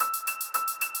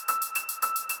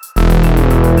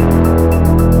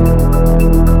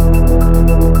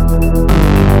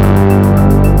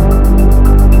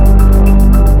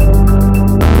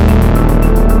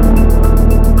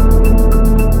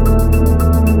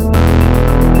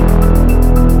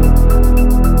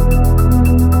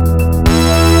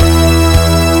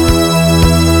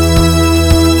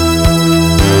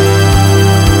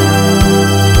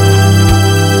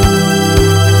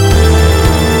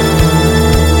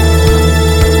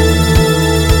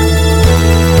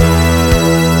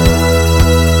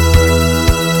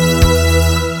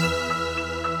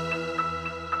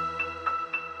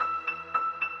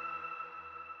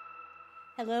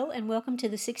Welcome to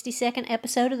the 62nd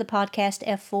episode of the podcast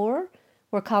F4.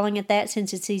 We're calling it that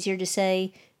since it's easier to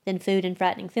say than Food and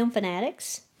Frightening Film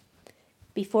Fanatics.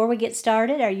 Before we get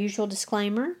started, our usual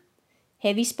disclaimer.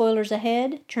 Heavy spoilers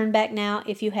ahead. Turn back now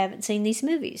if you haven't seen these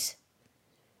movies.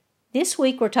 This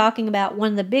week we're talking about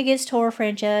one of the biggest horror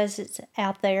franchises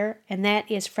out there, and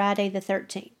that is Friday the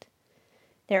 13th.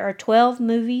 There are 12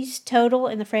 movies total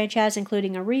in the franchise,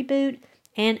 including a reboot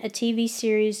and a TV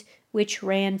series which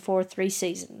ran for 3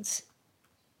 seasons.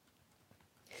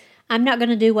 I'm not going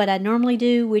to do what I normally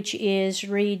do, which is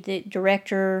read the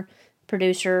director,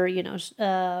 producer,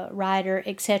 writer,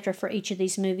 etc. for each of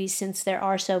these movies since there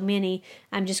are so many.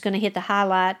 I'm just going to hit the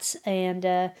highlights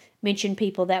and mention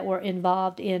people that were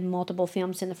involved in multiple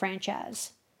films in the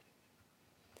franchise.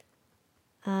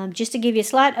 Just to give you a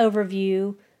slight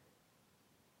overview,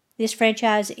 this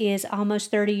franchise is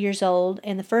almost 30 years old,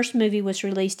 and the first movie was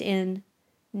released in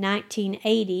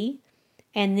 1980,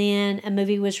 and then a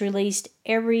movie was released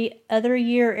every other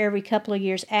year, every couple of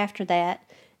years after that.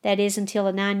 That is until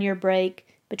a 9-year break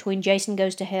between Jason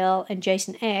Goes to Hell and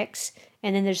Jason X,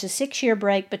 and then there's a 6-year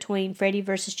break between Freddy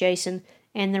vs. Jason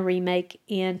and the remake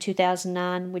in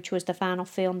 2009, which was the final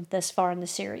film thus far in the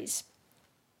series.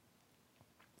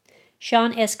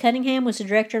 Sean S. Cunningham was the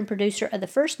director and producer of the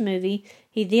first movie.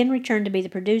 He then returned to be the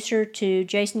producer to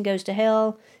Jason Goes to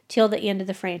Hell till the end of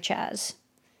the franchise.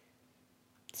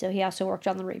 So he also worked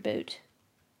on the reboot.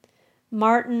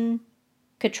 Martin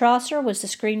Kitrosser was the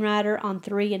screenwriter on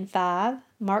 3 and 5.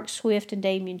 Mark Swift and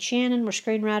Damian Shannon were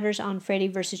screenwriters on Freddy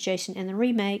vs. Jason and the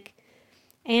remake.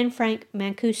 And Frank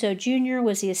Mancuso Jr.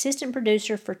 was the assistant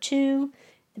producer for 2,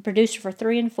 the producer for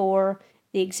 3 and 4,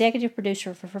 the executive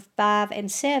producer for 5 and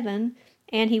 7,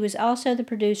 and he was also the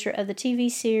producer of the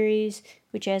TV series,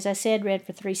 which, as I said, ran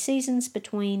for 3 seasons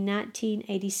between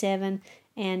 1987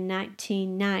 and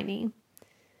 1990.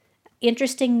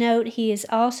 Interesting note, he is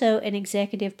also an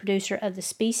executive producer of the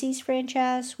Species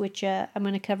franchise, which I'm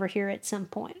going to cover here at some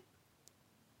point.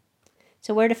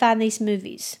 So where to find these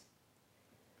movies?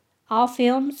 All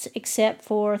films except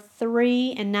for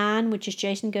 3 and 9, which is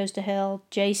Jason Goes to Hell,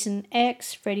 Jason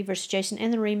X, Freddy vs. Jason,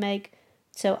 and the remake.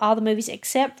 So all the movies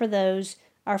except for those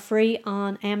are free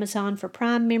on Amazon for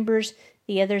Prime members.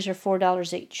 The others are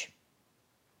 $4 each.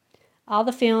 All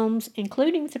the films,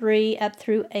 including 3 up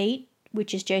through 8,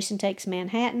 which is Jason Takes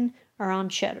Manhattan, are on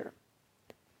Shudder.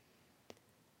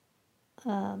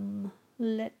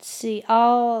 Let's see.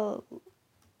 All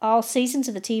seasons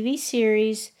of the TV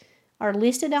series are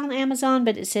listed on Amazon,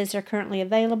 but it says they're currently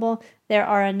available. There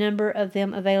are a number of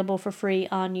them available for free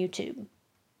on YouTube.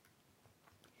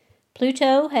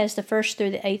 Pluto has the 1st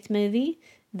through the 8th movie.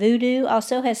 Voodoo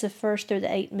also has the 1st through the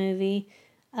 8th movie,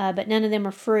 but none of them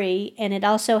are free, and it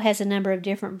also has a number of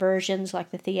different versions, like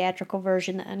the theatrical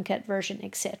version, the uncut version,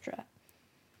 etc.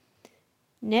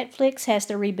 Netflix has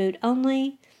the reboot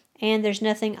only, and there's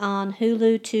nothing on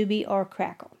Hulu, Tubi, or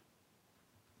Crackle.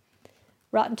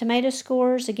 Rotten Tomatoes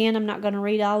scores, again, I'm not going to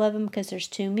read all of them because there's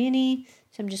too many,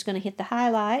 so I'm just going to hit the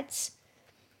highlights.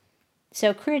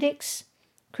 So critics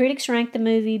ranked the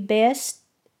movie best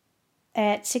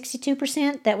at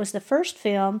 62%, that was the first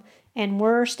film, and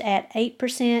worst at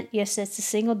 8%, yes, that's a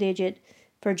single digit,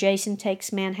 for Jason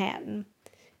Takes Manhattan.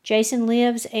 Jason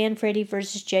Lives and Freddy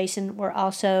vs. Jason were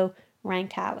also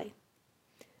ranked highly.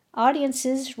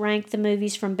 Audiences ranked the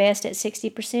movies from best at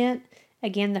 60%,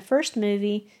 again the first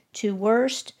movie, to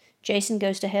worst, Jason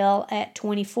Goes to Hell at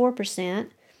 24%.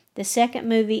 The second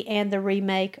movie and the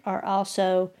remake are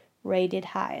also rated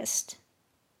highest.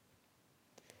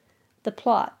 The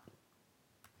plot.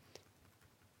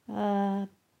 I'll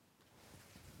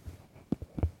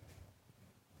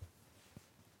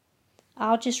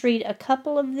just read a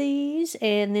couple of these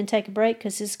and then take a break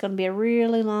because this is going to be a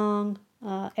really long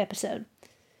episode.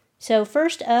 So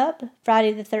first up,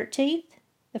 Friday the 13th.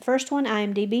 The first one,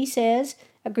 IMDb says,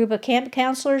 a group of camp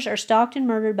counselors are stalked and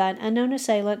murdered by an unknown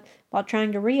assailant while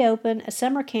trying to reopen a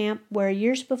summer camp where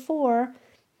years before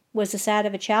was the site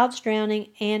of a child's drowning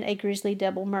and a grisly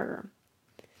double murder.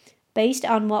 Based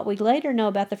on what we later know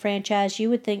about the franchise,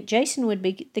 you would think Jason would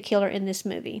be the killer in this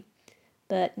movie.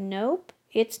 But nope,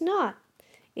 it's not.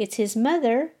 It's his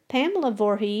mother, Pamela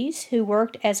Voorhees, who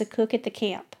worked as a cook at the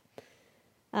camp.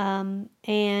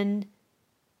 And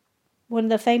one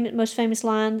of the most famous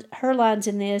lines, her lines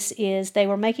in this is, they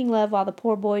were making love while the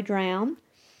poor boy drowned.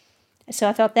 So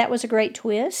I thought that was a great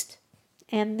twist.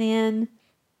 And then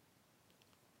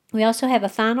we also have a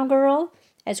final girl,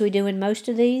 as we do in most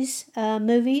of these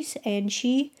movies, and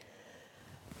she,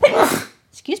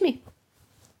 excuse me.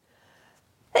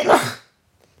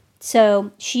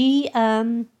 So she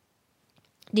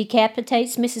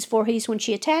decapitates Mrs. Voorhees when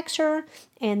she attacks her,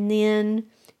 and then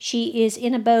she is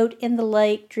in a boat in the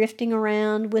lake drifting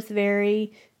around with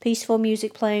very peaceful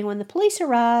music playing when the police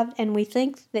arrive, and we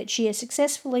think that she has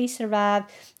successfully survived,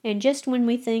 and just when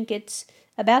we think it's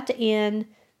about to end,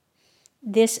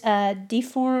 this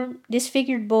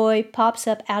disfigured boy pops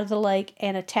up out of the lake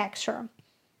and attacks her.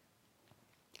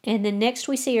 And then next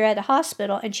we see her at a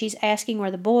hospital, and she's asking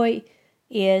where the boy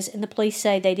is, and the police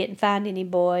say they didn't find any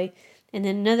boy. And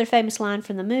then another famous line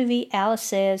from the movie, Alice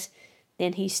says,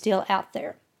 "Then he's still out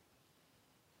there."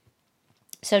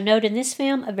 So note in this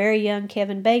film, a very young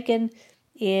Kevin Bacon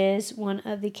is one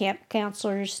of the camp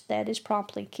counselors that is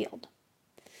promptly killed.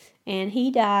 And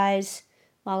he dies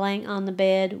while laying on the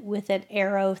bed with an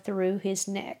arrow through his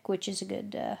neck, which is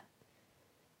a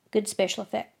good special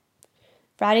effect.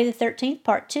 Friday the 13th,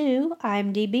 Part 2,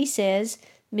 IMDb says,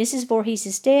 Mrs. Voorhees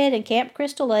is dead and Camp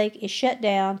Crystal Lake is shut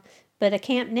down, but a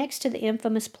camp next to the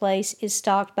infamous place is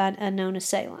stalked by an unknown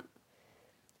assailant.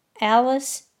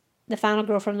 Alice, the final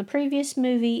girl from the previous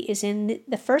movie, is in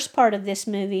the first part of this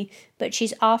movie, but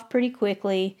she's off pretty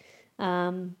quickly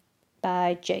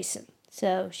by Jason.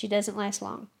 So she doesn't last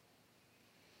long.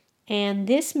 And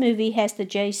this movie has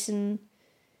Jason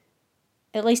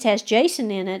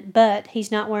in it, but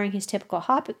he's not wearing his typical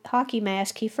hockey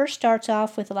mask. He first starts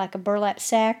off with like a burlap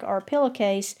sack or a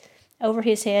pillowcase over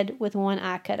his head with one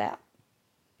eye cut out.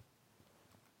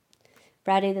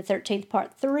 Friday the 13th,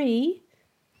 Part 3,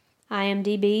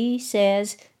 IMDb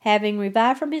says, having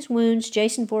revived from his wounds,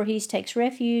 Jason Voorhees takes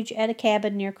refuge at a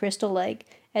cabin near Crystal Lake.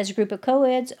 As a group of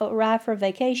co-eds arrive for a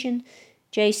vacation,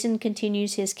 Jason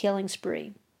continues his killing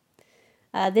spree.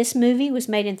 This movie was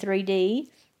made in 3D,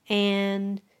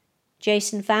 and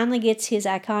Jason finally gets his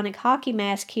iconic hockey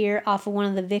mask here off of one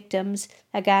of the victims,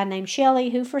 a guy named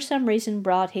Shelley, who for some reason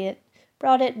brought it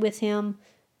with him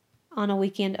on a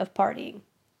weekend of partying.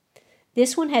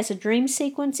 This one has a dream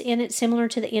sequence in it similar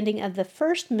to the ending of the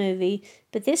first movie,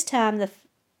 but this time the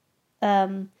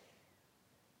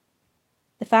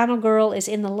final girl is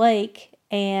in the lake,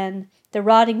 and the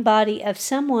rotting body of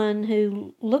someone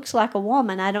who looks like a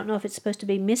woman, I don't know if it's supposed to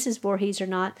be Mrs. Voorhees or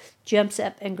not, jumps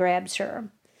up and grabs her.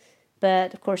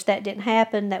 But, of course, that didn't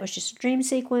happen. That was just a dream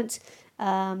sequence.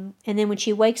 And then when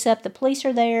she wakes up, the police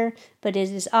are there, but it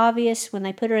is obvious when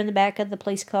they put her in the back of the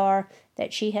police car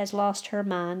that she has lost her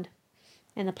mind,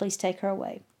 and the police take her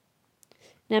away.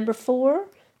 Number 4,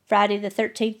 Friday the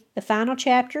 13th, the final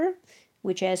chapter,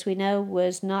 which, as we know,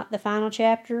 was not the final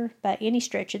chapter by any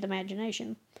stretch of the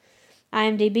imagination.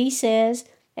 IMDb says,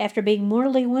 after being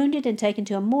mortally wounded and taken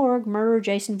to a morgue, murderer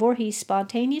Jason Voorhees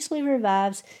spontaneously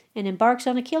revives and embarks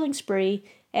on a killing spree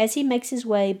as he makes his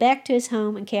way back to his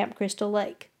home in Camp Crystal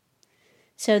Lake.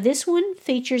 So this one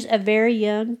features a very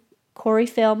young Corey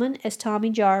Feldman as Tommy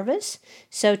Jarvis.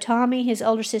 So Tommy, his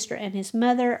older sister, and his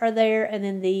mother are there, and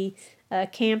then the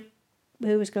camp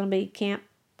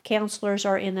counselors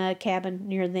are in a cabin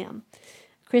near them.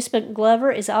 Crispin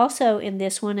Glover is also in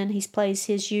this one, and he plays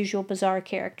his usual bizarre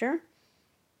character.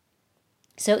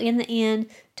 So in the end,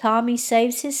 Tommy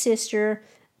saves his sister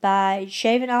by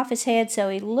shaving off his head so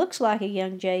he looks like a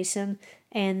young Jason,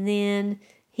 and then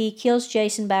he kills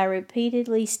Jason by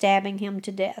repeatedly stabbing him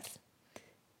to death.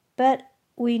 But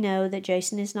we know that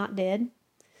Jason is not dead,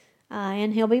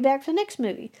 and he'll be back for the next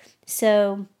movie.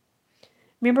 So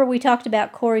remember we talked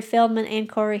about Corey Feldman and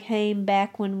Corey Haim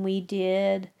back when we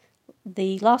did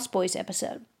the Lost Boys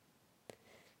episode.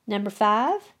 Number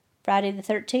 5, Friday the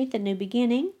 13th, A New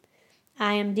Beginning.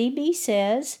 IMDb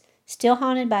says, still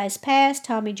haunted by his past,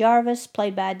 Tommy Jarvis,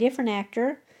 played by a different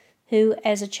actor, who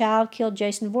as a child killed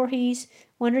Jason Voorhees,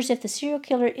 wonders if the serial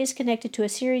killer is connected to a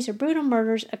series of brutal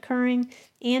murders occurring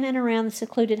in and around the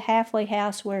secluded halfway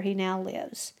house where he now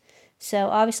lives. So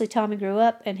obviously Tommy grew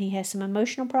up and he has some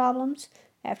emotional problems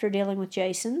after dealing with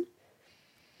Jason.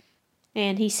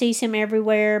 And he sees him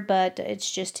everywhere, but it's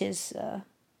just his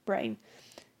brain.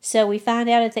 So we find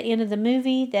out at the end of the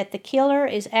movie that the killer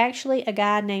is actually a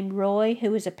guy named Roy,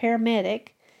 who is a paramedic.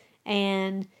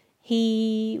 And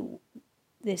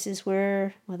this is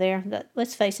where,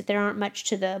 let's face it, there aren't much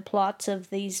to the plots of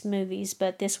these movies,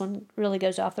 but this one really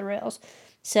goes off the rails.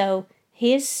 So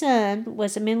his son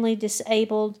was a mentally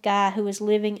disabled guy who was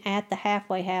living at the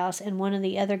halfway house, and one of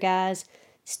the other guys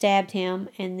stabbed him,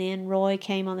 and then Roy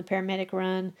came on the paramedic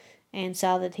run and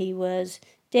saw that he was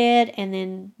dead and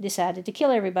then decided to kill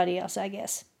everybody else, I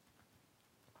guess.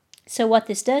 So what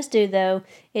this does do, though,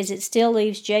 is it still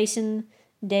leaves Jason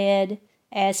dead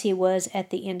as he was at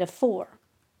the end of 4.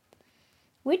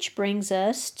 Which brings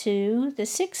us to the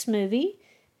 6th movie,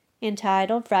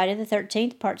 entitled Friday the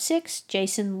 13th, Part 6,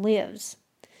 Jason Lives.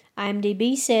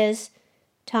 IMDb says,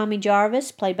 Tommy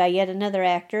Jarvis, played by yet another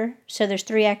actor, so there's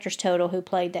 3 actors total who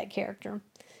played that character,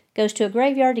 goes to a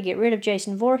graveyard to get rid of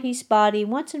Jason Voorhees' body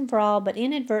once and for all, but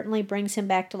inadvertently brings him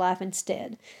back to life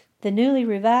instead. The newly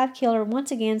revived killer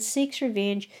once again seeks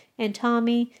revenge, and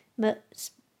Tommy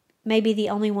may be the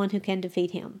only one who can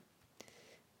defeat him.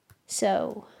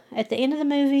 So, at the end of the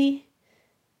movie,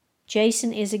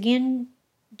 Jason is chained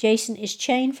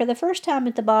for the first time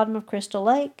at the bottom of Crystal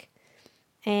Lake,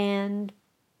 and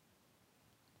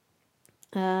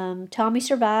Tommy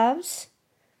survives,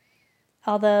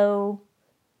 although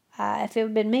if it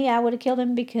had been me, I would have killed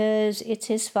him because it's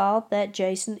his fault that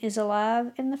Jason is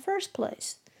alive in the first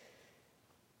place.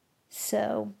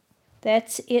 So,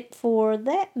 that's it for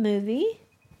that movie.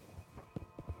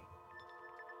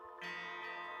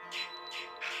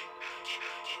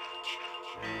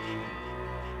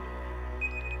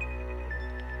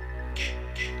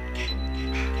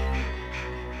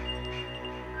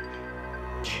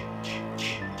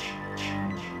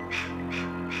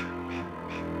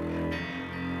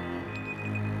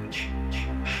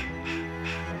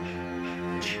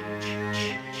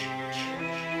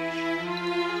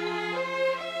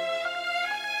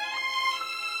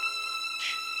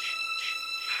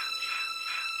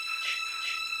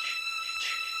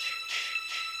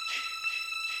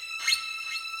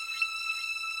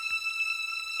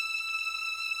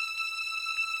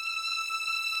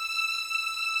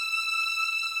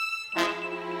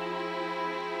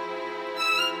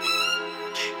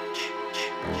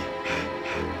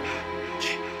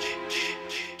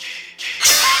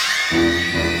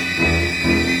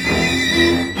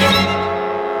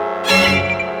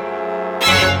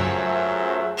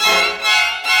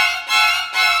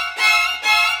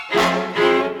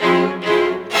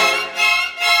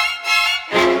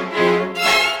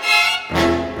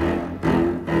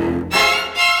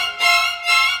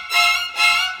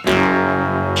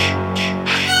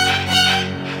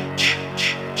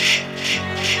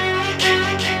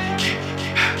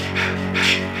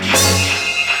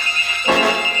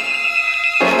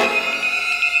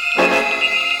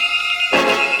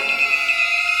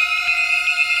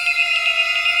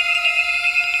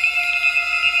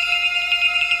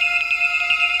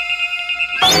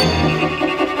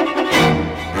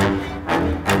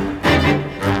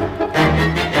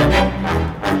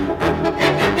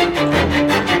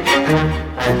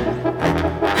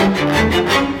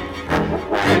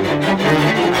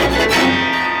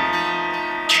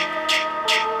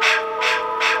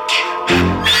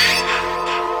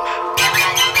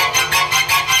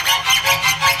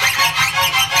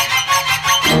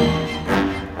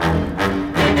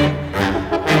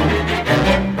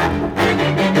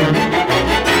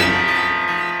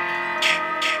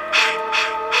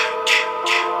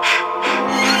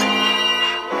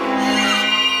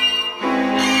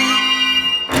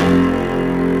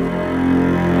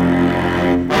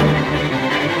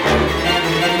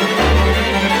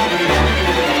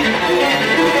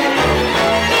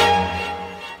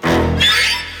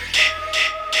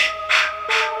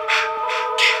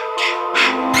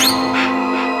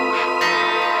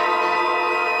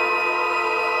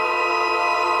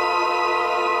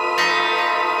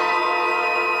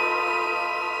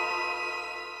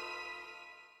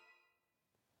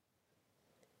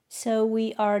 So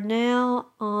we are now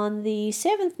on the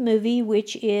 7th movie,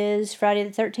 which is Friday the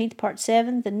 13th, Part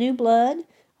 7, The New Blood,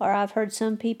 or I've heard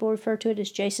some people refer to it as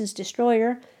Jason's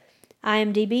Destroyer.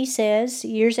 IMDb says,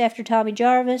 years after Tommy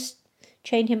Jarvis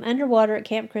chained him underwater at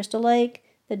Camp Crystal Lake,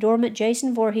 the dormant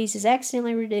Jason Voorhees is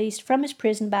accidentally released from his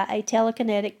prison by a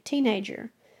telekinetic teenager.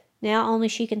 Now only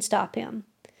she can stop him.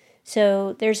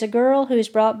 So there's a girl who is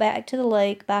brought back to the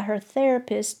lake by her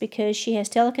therapist because she has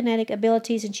telekinetic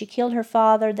abilities and she killed her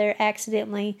father there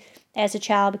accidentally as a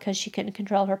child because she couldn't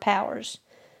control her powers.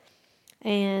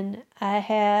 And I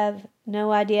have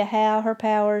no idea how her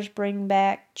powers bring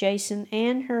back Jason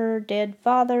and her dead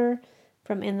father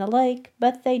from in the lake,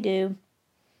 but they do.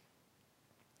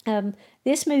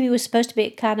 This movie was supposed to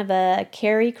be kind of a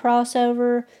Carrie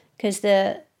crossover because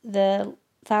the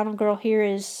final girl here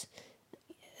is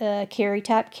a Carrie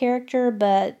type character,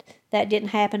 but that didn't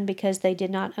happen because they did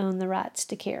not own the rights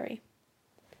to Carrie.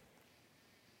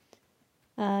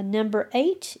 Number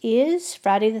 8 is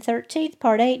Friday the 13th,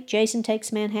 Part 8, Jason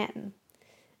Takes Manhattan.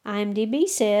 IMDb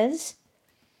says,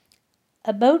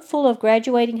 a boat full of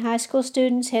graduating high school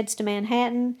students heads to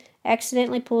Manhattan,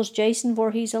 accidentally pulls Jason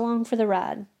Voorhees along for the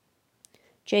ride.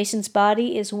 Jason's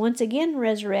body is once again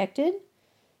resurrected,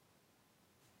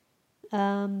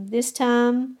 this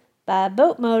time by a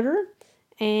boat motor,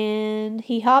 and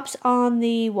he hops on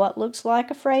the what looks like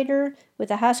a freighter with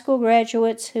the high school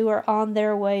graduates who are on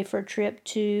their way for a trip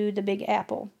to the Big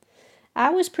Apple. I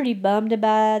was pretty bummed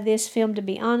by this film, to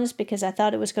be honest, because I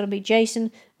thought it was going to be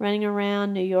Jason running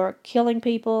around New York killing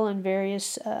people in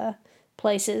various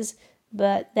places,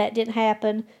 but that didn't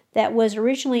happen. That was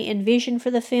originally envisioned for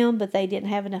the film, but they didn't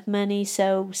have enough money,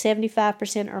 so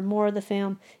 75% or more of the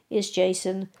film is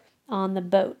Jason on the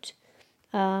boat.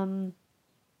 One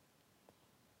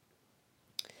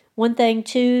thing,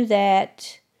 too,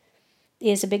 that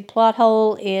is a big plot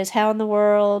hole is how in the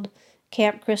world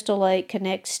Camp Crystal Lake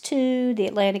connects to the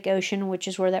Atlantic Ocean, which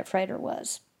is where that freighter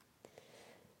was.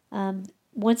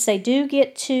 Once they do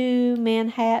get to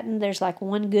Manhattan, there's like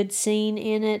one good scene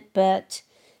in it, but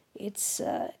it's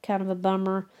kind of a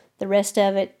bummer. The rest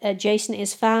of it, Jason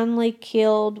is finally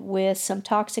killed with some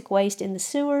toxic waste in the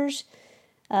sewers,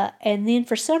 and then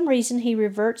for some reason he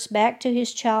reverts back to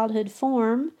his childhood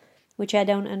form, which I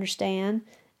don't understand.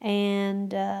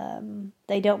 And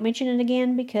they don't mention it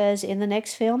again because in the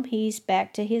next film he's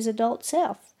back to his adult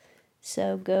self.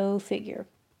 So go figure.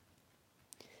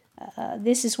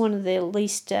 This is one of the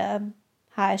least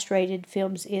highest rated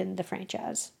films in the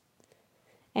franchise.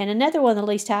 And another one of the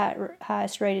least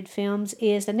highest rated films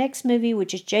is the next movie,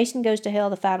 which is Jason Goes to Hell,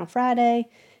 The Final Friday.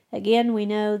 Again, we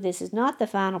know this is not The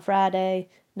Final Friday,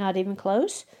 not even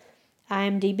close.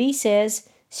 IMDb says,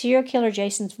 serial killer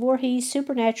Jason Voorhees'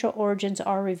 supernatural origins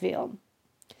are revealed.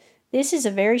 This is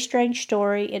a very strange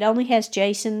story. It only has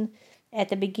Jason at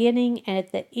the beginning and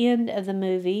at the end of the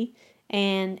movie.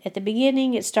 And at the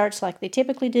beginning, it starts like they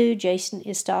typically do. Jason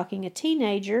is stalking a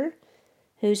teenager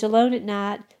who's alone at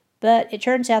night, but it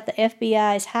turns out the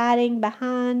FBI is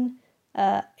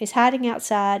hiding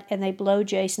outside, and they blow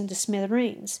Jason to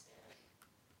smithereens.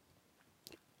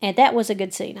 And that was a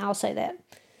good scene, I'll say that.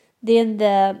 Then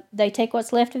they take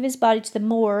what's left of his body to the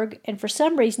morgue, and for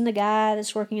some reason the guy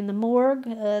that's working in the morgue,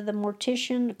 the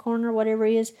mortician, the coroner, whatever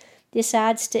he is,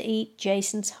 decides to eat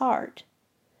Jason's heart.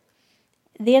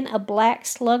 Then a black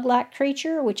slug-like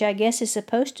creature, which I guess is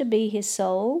supposed to be his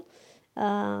soul,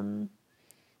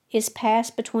 is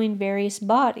passed between various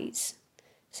bodies.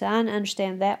 So I don't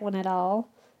understand that one at all.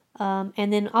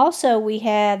 And then also we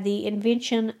have the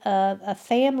invention of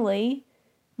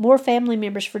more family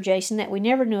members for Jason that we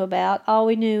never knew about. All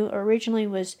we knew originally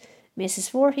was Mrs.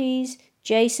 Voorhees,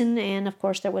 Jason, and of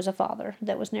course there was a father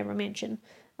that was never mentioned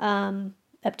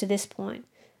up to this point.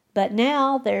 But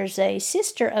now there's a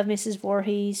sister of Mrs.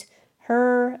 Voorhees,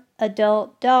 her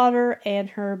adult daughter, and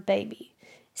her baby.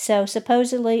 So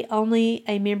supposedly only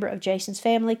a member of Jason's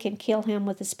family can kill him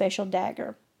with a special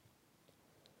dagger.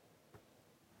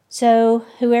 So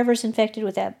whoever's infected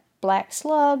with that black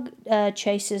slug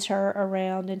chases her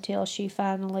around until she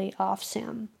finally offs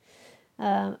him.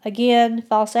 Again,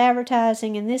 false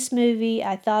advertising in this movie.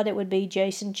 I thought it would be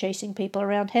Jason chasing people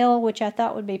around hell, which I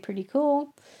thought would be pretty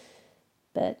cool.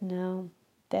 But no,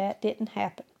 that didn't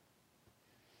happen.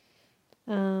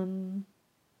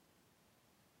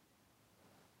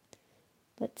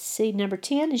 Let's see, number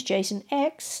 10 is Jason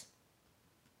X.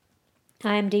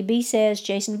 IMDb says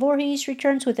Jason Voorhees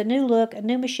returns with a new look, a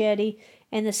new machete,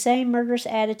 and the same murderous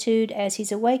attitude as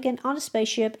he's awakened on a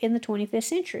spaceship in the 25th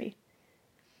century.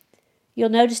 You'll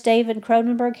notice David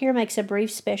Cronenberg here makes a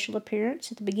brief special appearance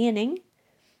at the beginning.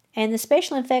 And the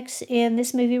special effects in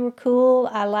this movie were cool.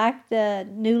 I liked the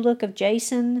new look of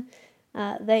Jason.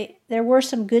 There were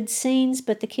some good scenes,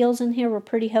 but the kills in here were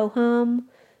pretty ho-hum.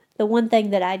 The one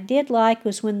thing that I did like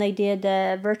was when they did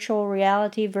a virtual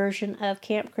reality version of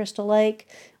Camp Crystal Lake,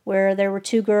 where there were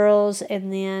two girls,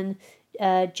 and then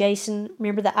Jason,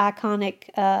 remember the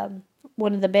iconic,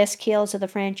 one of the best kills of the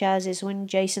franchise is when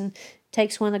Jason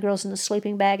takes one of the girls in the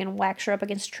sleeping bag and whacks her up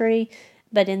against a tree.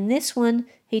 But in this one,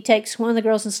 he takes one of the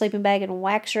girls in the sleeping bag and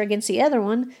whacks her against the other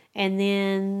one, and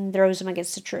then throws them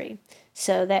against a tree.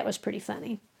 So that was pretty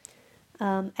funny.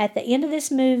 At the end of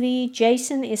this movie,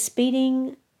 Jason is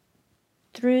speeding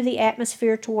through the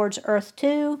atmosphere towards Earth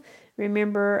 2.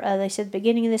 Remember, they said at the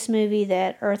beginning of this movie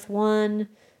that Earth 1,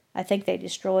 I think they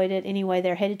destroyed it. Anyway,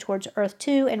 they're headed towards Earth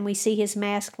 2, and we see his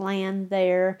mask land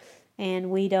there, and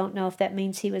we don't know if that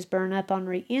means he was burned up on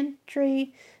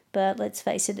re-entry. But let's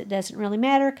face it, it doesn't really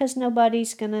matter because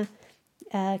nobody's going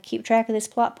to keep track of this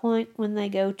plot point when they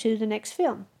go to the next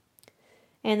film.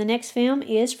 And the next film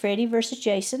is Freddy vs.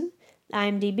 Jason.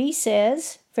 IMDb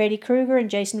says Freddy Krueger and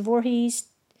Jason Voorhees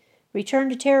return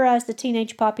to terrorize the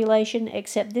teenage population,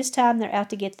 except this time they're out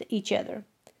to get each other.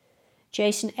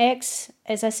 Jason X,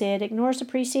 as I said, ignores the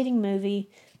preceding movie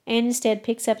and instead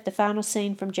picks up the final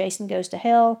scene from Jason Goes to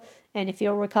Hell. And if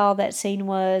you'll recall, that scene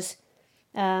was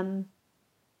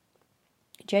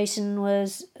Jason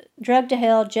was drugged to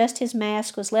hell, just his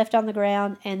mask was left on the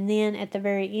ground, and then at the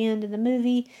very end of the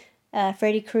movie,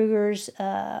 Freddy Krueger's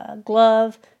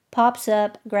glove pops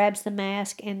up, grabs the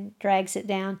mask, and drags it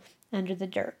down under the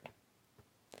dirt.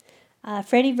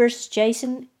 Freddy vs.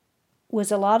 Jason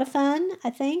was a lot of fun, I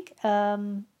think.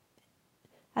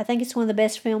 I think it's one of the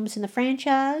best films in the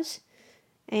franchise,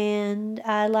 and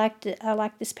I liked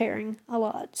this pairing a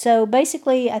lot. So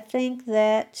basically, I think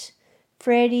that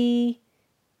Freddy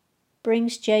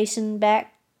brings Jason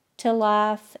back to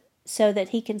life so that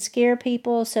he can scare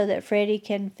people, so that Freddy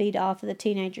can feed off of the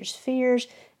teenagers' fears,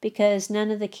 because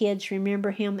none of the kids remember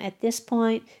him at this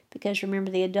point, because remember,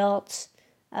 the adults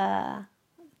thought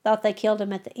they killed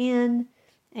him at the end,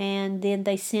 and then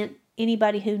they sent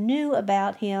anybody who knew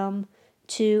about him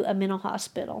to a mental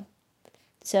hospital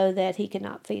so that he could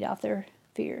not feed off their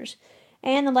fears.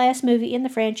 And the last movie in the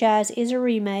franchise is a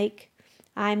remake.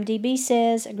 IMDb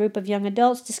says a group of young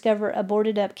adults discover a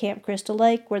boarded up Camp Crystal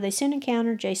Lake where they soon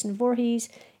encounter Jason Voorhees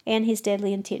and his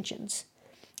deadly intentions.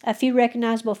 A few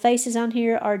recognizable faces on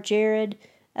here are Jared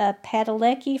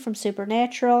Padalecki from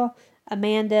Supernatural,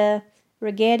 Amanda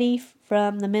Rigetti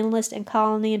from The Mentalist and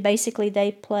Colony, and basically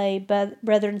they play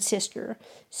brother and sister.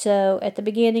 So at the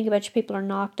beginning, a bunch of people are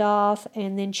knocked off,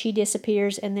 and then she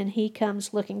disappears, and then he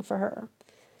comes looking for her.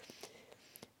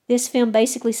 This film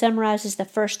basically summarizes the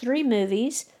first 3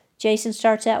 movies. Jason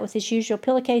starts out with his usual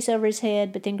pillowcase over his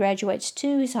head, but then graduates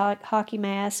to his hockey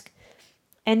mask.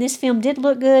 And this film did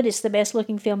look good. It's the best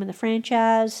looking film in the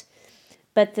franchise.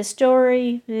 But the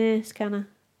story is kind of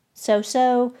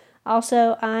so-so.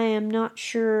 Also, I am not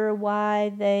sure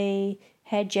why they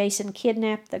had Jason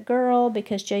kidnap the girl,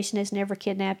 because Jason has never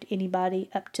kidnapped anybody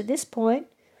up to this point.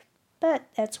 But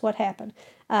that's what happened.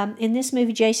 In this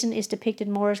movie, Jason is depicted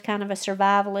more as kind of a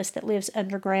survivalist that lives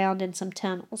underground in some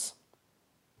tunnels.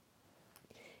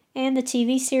 And the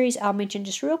TV series, I'll mention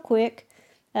just real quick.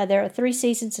 There are 3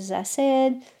 seasons, as I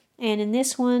said. And in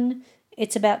this one,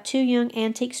 it's about 2 young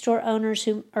antique store owners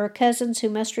who are cousins who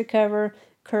must recover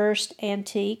cursed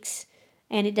antiques.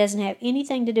 And it doesn't have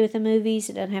anything to do with the movies.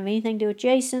 It doesn't have anything to do with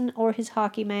Jason or his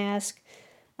hockey mask.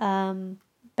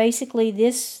 Basically,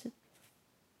 this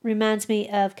reminds me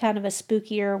of kind of a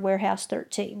spookier Warehouse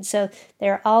 13. So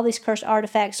there are all these cursed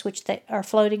artifacts which they are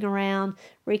floating around,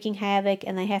 wreaking havoc,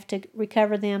 and they have to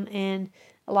recover them and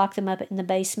lock them up in the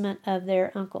basement of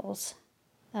their uncle's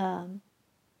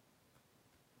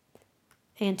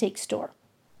antique store.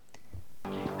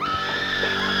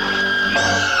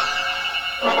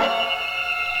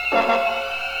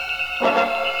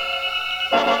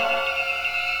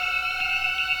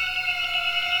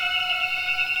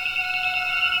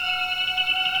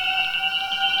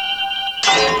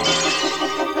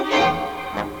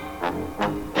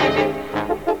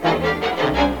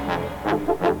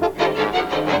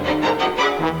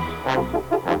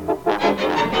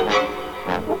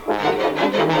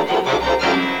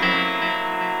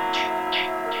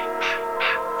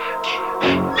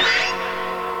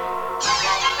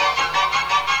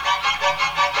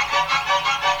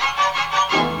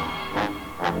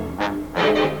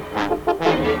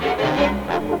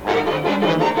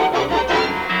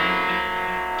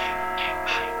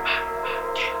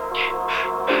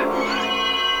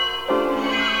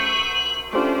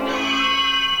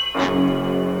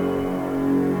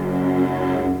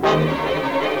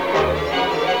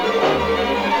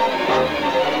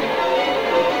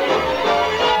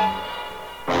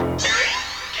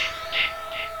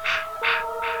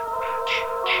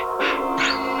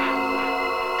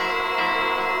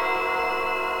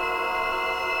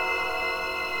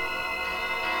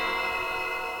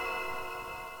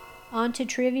 On to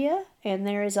trivia, and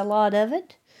there is a lot of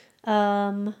it,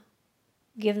 given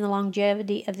the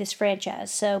longevity of this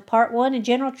franchise. So, part 1 in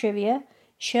general trivia,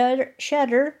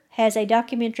 Shudder has a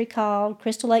documentary called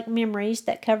Crystal Lake Memories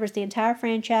that covers the entire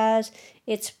franchise.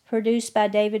 It's produced by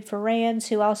David Farrans,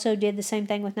 who also did the same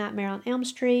thing with Nightmare on Elm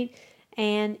Street,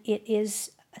 and it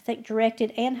is, I think,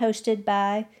 directed and hosted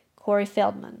by Corey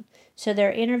Feldman. So there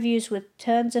are interviews with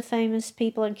tons of famous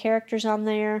people and characters on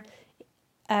there.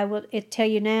 I will tell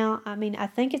you now, I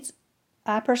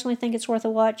personally think it's worth a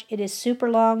watch. It is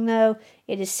super long, though.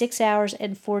 It is 6 hours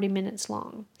and 40 minutes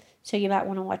long. So you might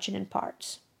want to watch it in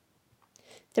parts.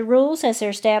 The rules, as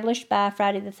they're established by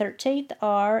Friday the 13th,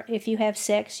 are if you have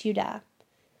sex, you die.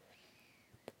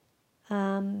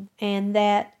 And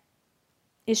that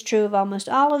is true of almost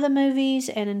all of the movies.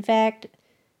 And in fact,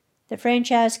 the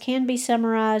franchise can be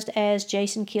summarized as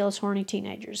Jason kills horny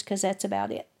teenagers, because that's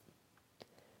about it.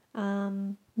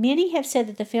 Many have said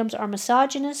that the films are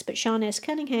misogynist, but Sean S.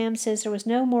 Cunningham says there was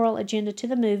no moral agenda to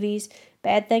the movies.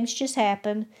 Bad things just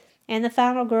happen. And the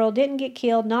final girl didn't get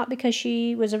killed, not because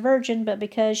she was a virgin, but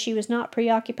because she was not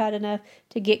preoccupied enough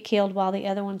to get killed while the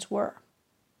other ones were.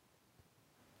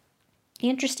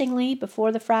 Interestingly,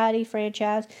 before the Friday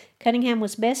franchise, Cunningham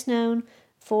was best known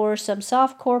for some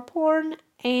softcore porn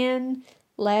and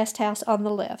Last House on the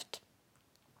Left.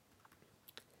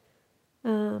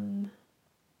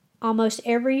 Almost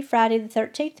every Friday the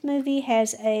 13th movie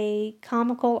has a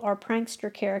comical or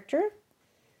prankster character.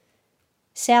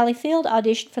 Sally Field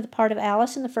auditioned for the part of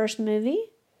Alice in the first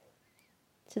movie,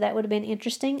 so that would have been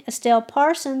interesting. Estelle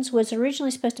Parsons was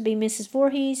originally supposed to be Mrs.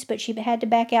 Voorhees, but she had to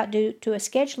back out due to a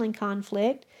scheduling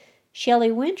conflict.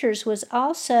 Shelley Winters was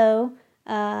also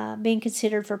being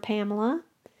considered for Pamela.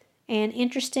 And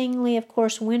interestingly, of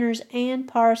course, Winters and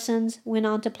Parsons went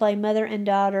on to play mother and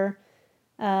daughter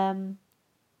in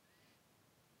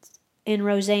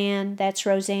Roseanne. That's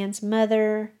Roseanne's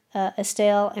mother,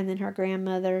 Estelle, and then her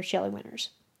grandmother, Shelley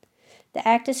Winters. The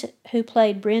actress who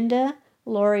played Brenda,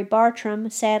 Laurie Bartram,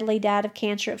 sadly died of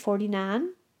cancer at 49.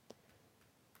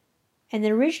 And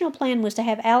the original plan was to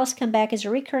have Alice come back as a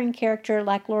recurring character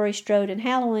like Laurie Strode in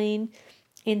Halloween.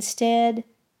 Instead,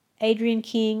 Adrienne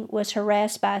King was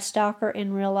harassed by a stalker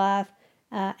in real life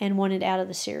and wanted out of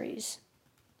the series.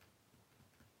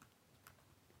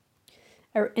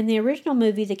 In the original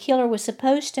movie, the killer was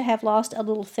supposed to have lost a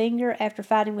little finger after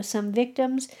fighting with some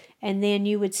victims, and then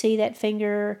you would see that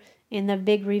finger in the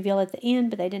big reveal at the end,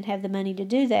 but they didn't have the money to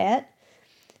do that,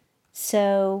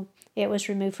 so it was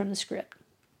removed from the script.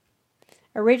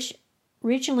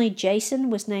 Originally, Jason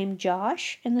was named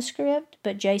Josh in the script,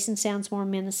 but Jason sounds more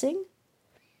menacing.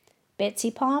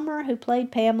 Betsy Palmer, who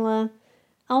played Pamela,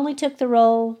 only took the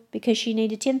role because she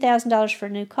needed $10,000 for a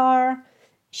new car.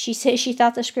 She said she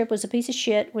thought the script was a piece of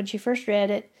shit when she first read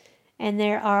it, and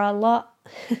there are a lot.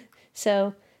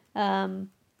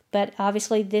 But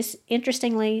obviously,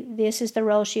 interestingly, this is the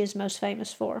role she is most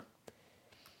famous for.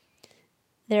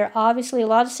 There are obviously a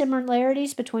lot of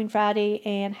similarities between Friday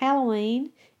and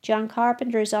Halloween. John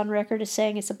Carpenter is on record as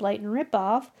saying it's a blatant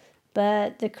ripoff,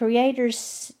 but the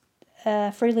creators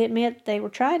freely admit they were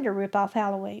trying to rip off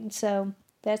Halloween, so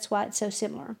that's why it's so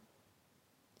similar.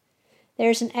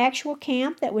 There's an actual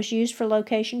camp that was used for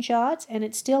location shots, and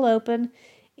it's still open.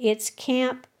 It's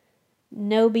Camp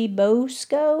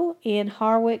Nobibosco in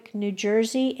Harwick, New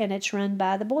Jersey, and it's run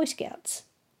by the Boy Scouts.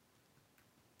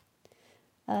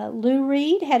 Lou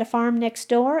Reed had a farm next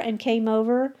door and came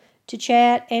over to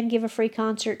chat and give a free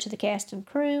concert to the cast and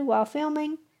crew while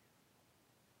filming.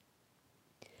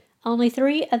 Only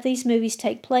 3 of these movies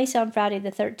take place on Friday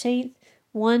the 13th,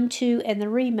 1, 2, and the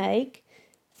remake.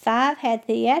 5 had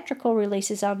theatrical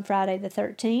releases on Friday the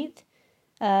 13th.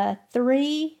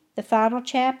 3, the final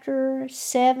chapter,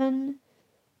 7,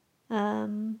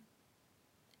 and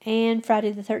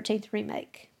Friday the 13th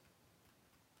remake.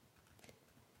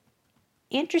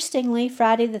 Interestingly,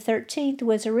 Friday the 13th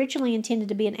was originally intended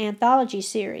to be an anthology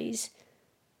series,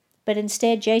 but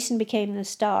instead Jason became the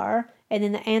star, and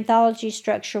then the anthology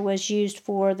structure was used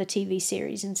for the TV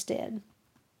series instead.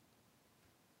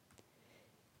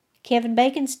 Kevin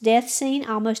Bacon's death scene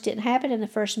almost didn't happen in the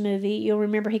first movie. You'll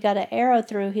remember he got an arrow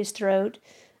through his throat.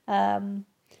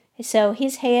 So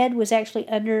his head was actually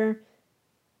under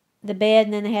the bed,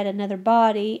 and then they had another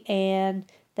body, and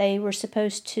they were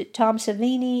supposed to, Tom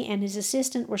Savini and his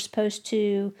assistant were supposed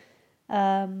to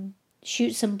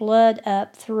shoot some blood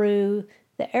up through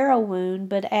the arrow wound,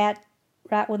 but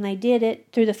right when they did it,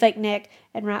 through the fake neck,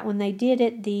 and right when they did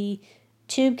it, the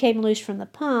tube came loose from the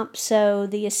pump, so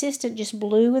the assistant just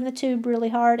blew in the tube really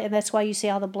hard, and that's why you see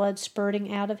all the blood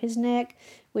spurting out of his neck,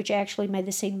 which actually made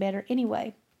the scene better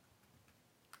anyway.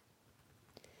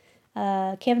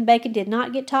 Kevin Bacon did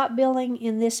not get top billing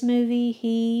in this movie.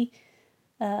 He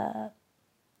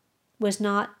was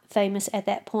not famous at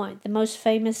that point. The most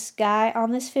famous guy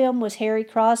on this film was Harry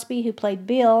Crosby, who played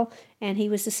Bill, and he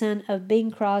was the son of Bing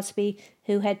Crosby,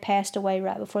 who had passed away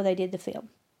right before they did the film.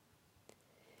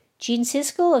 Gene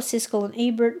Siskel of Siskel and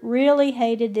Ebert really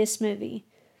hated this movie.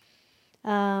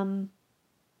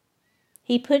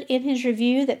 He put in his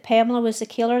review that Pamela was the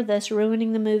killer, thus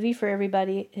ruining the movie for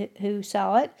everybody who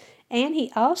saw it. And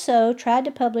he also tried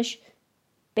to publish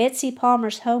Betsy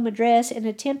Palmer's home address in an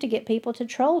attempt to get people to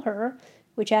troll her,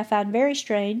 which I find very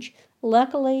strange.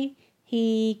 Luckily,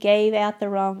 he gave out the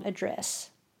wrong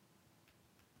address.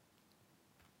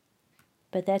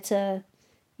 But that's a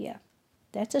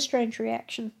strange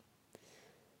reaction.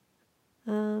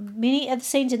 Many of the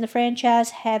scenes in the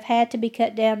franchise have had to be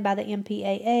cut down by the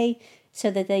MPAA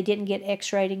so that they didn't get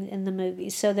X rating in the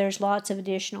movies. So there's lots of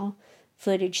additional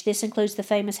footage. This includes the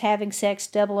famous having sex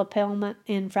double impalement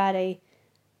in Friday,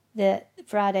 the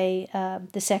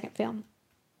second film.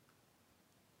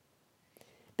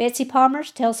 Betsy Palmer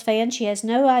tells fans she has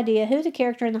no idea who the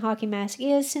character in the hockey mask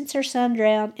is since her son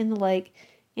drowned in the lake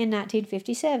in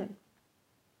 1957.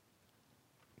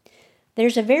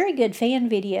 There's a very good fan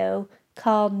video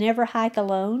called Never Hike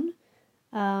Alone,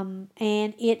 and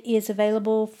it is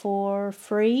available for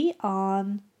free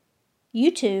on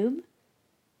YouTube.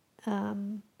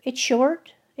 It's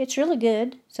short. It's really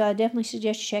good, so I definitely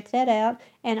suggest you check that out.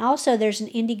 And also, there's an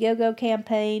Indiegogo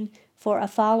campaign for a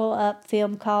follow-up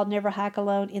film called Never Hike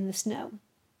Alone in the Snow.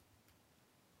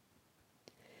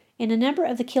 In a number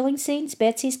of the killing scenes,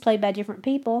 Betsy's played by different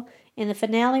people. In the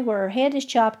finale, where her head is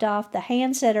chopped off, the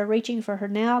hands that are reaching for her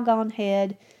now gone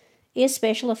head is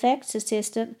special effects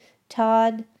assistant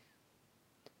Todd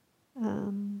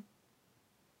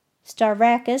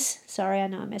Stavrakis. Sorry, I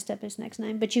know I messed up his next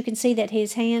name, but you can see that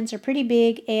his hands are pretty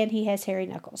big and he has hairy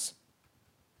knuckles.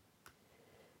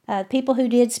 People who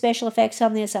did special effects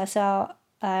on this, I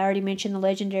already mentioned the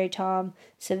legendary Tom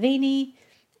Savini,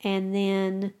 and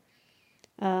then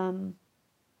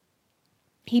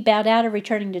he bowed out of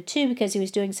returning to 2 because he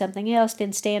was doing something else.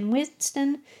 Then Stan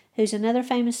Winston, who's another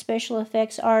famous special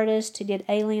effects artist who did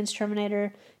Aliens,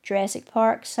 Terminator, Jurassic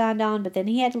Park, signed on, but then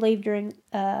he had to leave due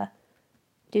to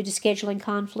scheduling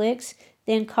conflicts.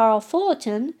 Then Carl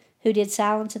Fullerton, who did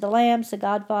Silence of the Lambs, The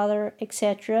Godfather,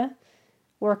 etc.,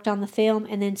 worked on the film,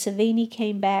 and then Savini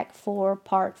came back for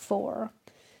part 4.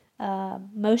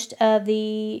 Most of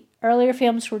the earlier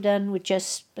films were done with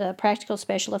just practical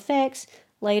special effects.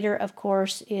 Later, of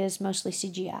course, is mostly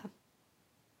CGI.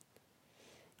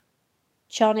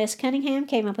 Sean S. Cunningham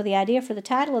came up with the idea for the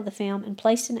title of the film and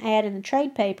placed an ad in the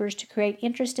trade papers to create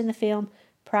interest in the film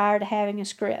prior to having a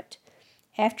script.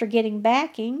 After getting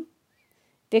backing,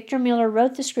 Victor Miller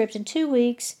wrote the script in 2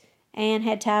 weeks and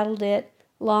had titled it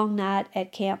Long Night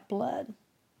at Camp Blood.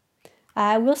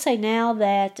 I will say now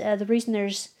that one of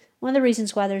the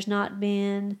reasons why there's not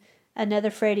been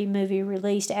another Freddy movie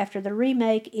released after the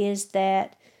remake is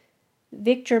that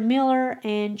Victor Miller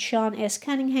and Sean S.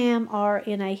 Cunningham are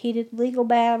in a heated legal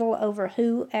battle over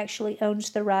who actually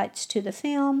owns the rights to the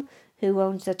film, who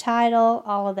owns the title,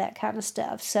 all of that kind of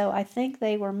stuff. So I think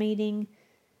they were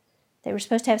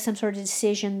supposed to have some sort of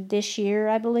decision this year,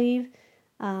 I believe.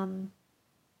 But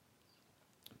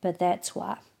that's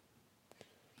why.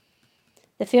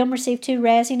 The film received 2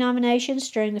 Razzie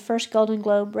nominations during the first Golden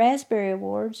Raspberry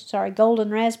Awards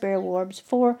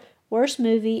for Worst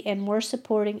Movie and Worst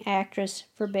Supporting Actress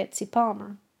for Betsy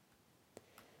Palmer.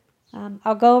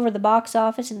 I'll go over the box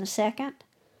office in a second.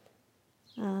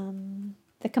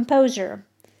 The composer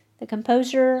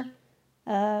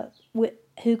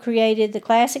who created the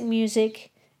classic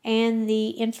music and the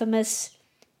infamous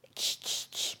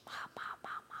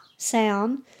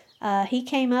sound, he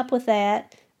came up with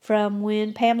that from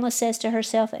when Pamela says to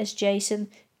herself as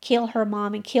Jason, kill her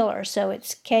mom and kill her. So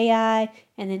it's K-I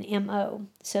and then M-O.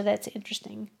 So that's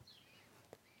interesting.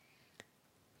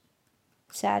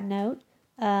 Side note.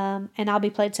 And I'll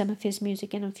be playing some of his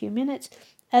music in a few minutes.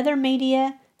 Other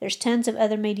media. There's tons of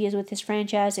other medias with this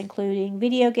franchise, including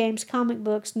video games, comic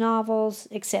books, novels,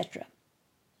 etc.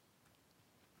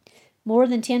 More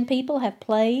than 10 people have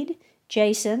played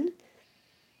Jason.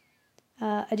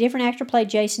 A different actor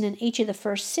played Jason in each of the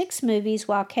first 6 movies,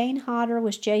 while Kane Hodder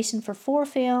was Jason for 4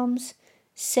 films,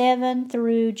 7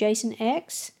 through Jason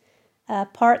X.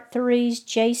 Part 3's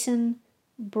Jason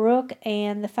Brooke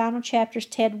and the final chapter's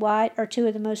Ted White are 2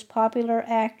 of the most popular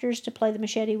actors to play the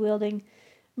machete-wielding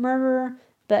murderer,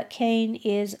 but Kane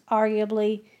is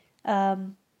arguably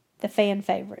the fan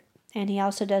favorite. And he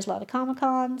also does a lot of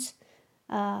Comic-Cons.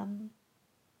 And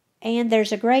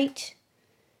there's a great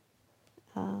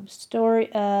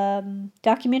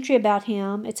documentary about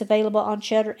him. It's available on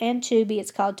Shudder and Tubi. It's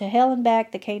called To Hell and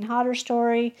Back, the Kane Hodder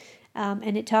story.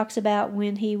 And it talks about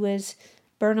when he was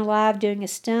burned alive doing a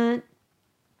stunt,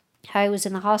 how he was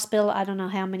in the hospital, I don't know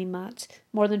how many months,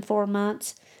 more than 4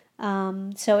 months.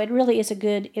 So it really is a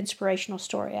good inspirational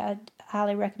story. I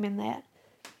highly recommend that.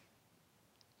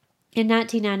 In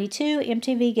 1992,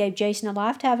 MTV gave Jason a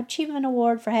Lifetime Achievement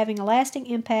Award for having a lasting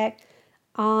impact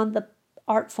on the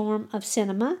art form of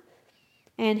cinema,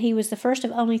 and he was the first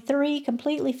of only 3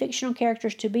 completely fictional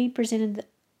characters to be presented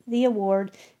the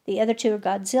award. The other 2 are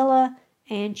Godzilla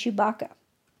and Chewbacca.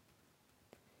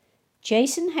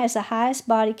 Jason has the highest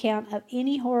body count of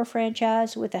any horror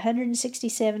franchise with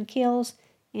 167 kills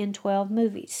in 12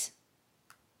 movies.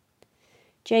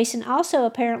 Jason also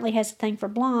apparently has a thing for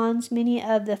blondes. Many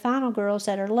of the final girls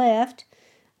that are left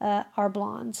are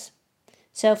blondes.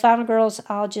 So Final Girls,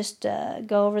 I'll just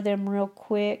go over them real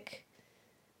quick.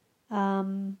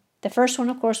 The first one,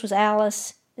 of course, was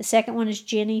Alice. The second one is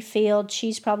Jenny Field.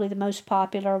 She's probably the most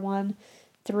popular one.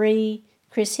 3,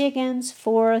 Chris Higgins.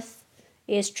 4th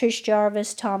is Trish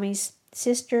Jarvis, Tommy's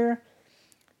sister.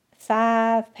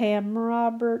 5, Pam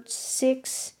Roberts.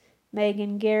 6,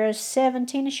 Megan Garris. 7,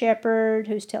 Tina Shepard,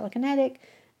 who's telekinetic.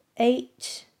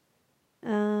 8,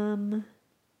 I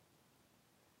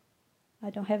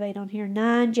don't have 8 on here.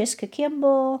 9, Jessica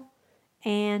Kimball.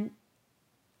 And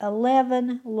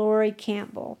 11, Lori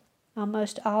Campbell.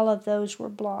 Almost all of those were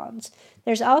blondes.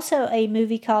 There's also a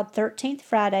movie called 13th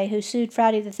Friday, who sued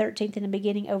Friday the 13th in the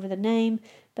beginning over the name,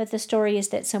 but the story is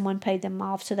that someone paid them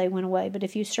off, so they went away. But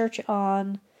if you search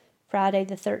on Friday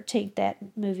the 13th, that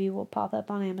movie will pop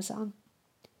up on Amazon.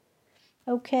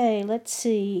 Okay, let's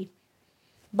see.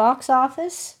 Box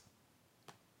office.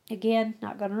 Again,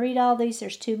 not going to read all these.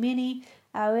 There's too many.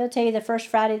 I will tell you the first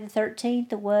Friday the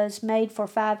 13th was made for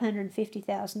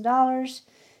 $550,000.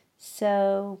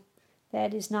 So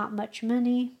that is not much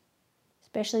money,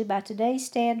 especially by today's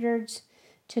standards.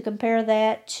 To compare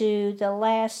that to the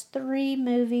last 3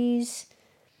 movies,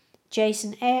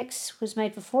 Jason X was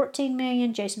made for $14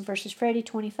 million, Jason vs. Freddy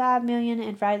 $25 million,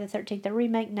 and Friday the 13th, the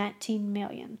remake, $19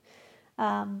 million.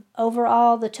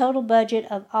 Overall, the total budget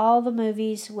of all the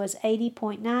movies was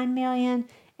 $80.9 million,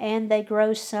 and they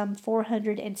grossed some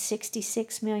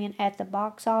 $466 million at the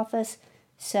box office.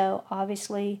 So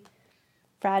obviously,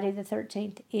 Friday the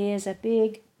 13th is a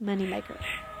big moneymaker.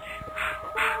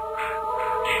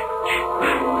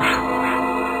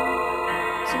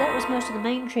 So that was most of the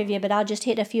main trivia, but I'll just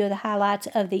hit a few of the highlights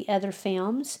of the other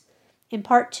films. In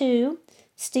part 2,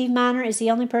 Steve Miner is the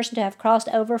only person to have crossed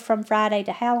over from Friday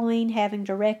to Halloween, having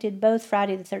directed both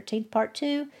Friday the 13th Part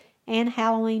 2 and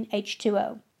Halloween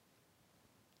H2O.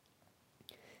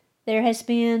 There has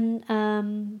been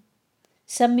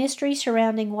some mystery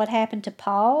surrounding what happened to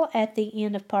Paul at the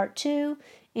end of Part 2.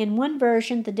 In one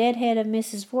version, the dead head of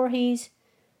Mrs. Voorhees,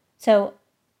 so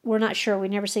we're not sure, we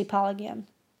never see Paul again.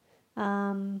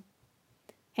 And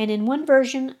in one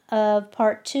version of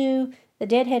Part 2, the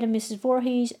dead head of Mrs.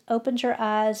 Voorhees opens her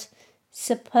eyes,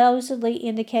 supposedly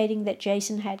indicating that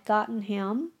Jason had gotten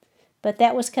him, but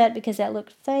that was cut because that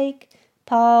looked fake.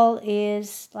 Paul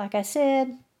is, like I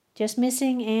said, just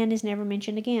missing and is never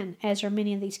mentioned again, as are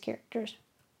many of these characters.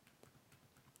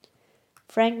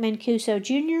 Frank Mancuso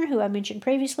Jr., who I mentioned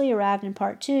previously, arrived in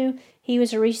Part 2. He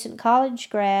was a recent college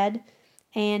grad,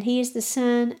 and he is the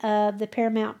son of the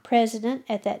Paramount president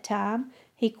at that time.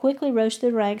 He quickly rose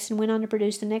through the ranks and went on to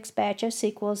produce the next batch of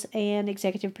sequels and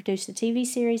executive produce the TV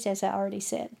series, as I already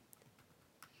said.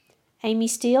 Amy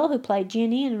Steele, who played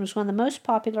Jenny and was one of the most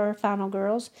popular Final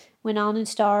Girls, went on and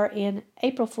starred in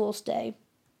April Fool's Day.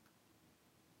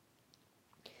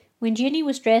 When Jenny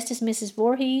was dressed as Mrs.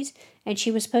 Voorhees and she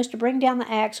was supposed to bring down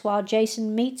the axe while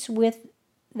Jason meets with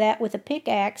a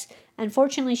pickaxe,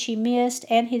 unfortunately she missed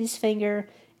and hit his finger,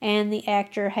 and the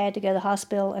actor had to go to the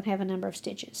hospital and have a number of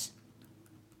stitches.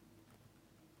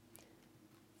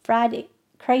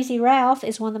 Crazy Ralph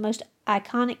is one of the most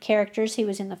iconic characters. He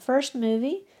was in the first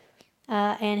movie,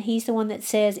 and he's the one that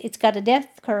says it's got a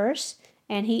death curse,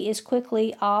 and he is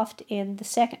quickly offed in the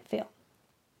second film.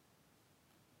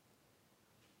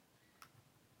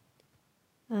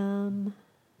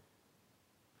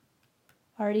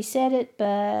 Already said it,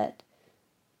 but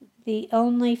the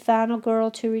only final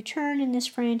girl to return in this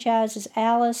franchise is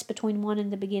Alice between 1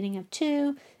 and the beginning of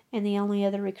 2, and the only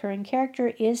other recurring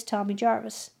character is Tommy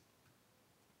Jarvis.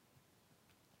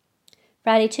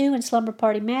 Friday 2 and Slumber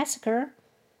Party Massacre.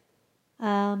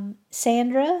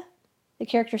 Sandra, the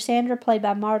character Sandra, played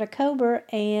by Marta Kober,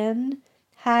 and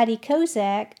Heidi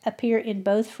Kozak appear in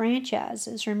both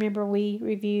franchises. Remember, we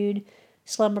reviewed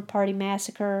Slumber Party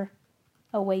Massacre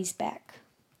a ways back.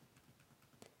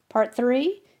 Part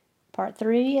 3,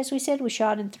 as we said, was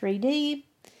shot in 3D.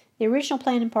 The original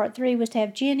plan in Part 3 was to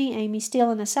have Jenny, Amy Steele,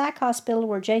 in a psych hospital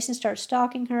where Jason starts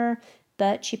stalking her,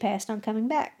 but she passed on coming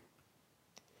back.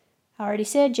 I already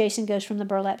said Jason goes from the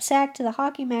burlap sack to the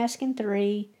hockey mask in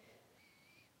 3.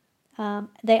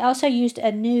 They also used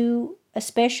a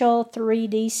special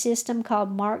 3D system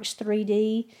called Marks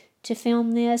 3D to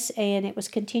film this, and it was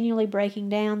continually breaking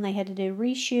down. They had to do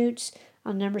reshoots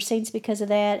on a number of scenes because of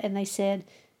that, and they said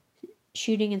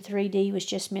shooting in 3D was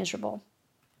just miserable.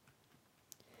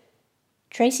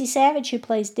 Tracy Savage, who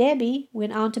plays Debbie,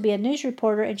 went on to be a news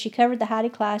reporter, and she covered the Heidi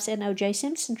Klum and O.J.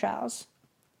 Simpson trials.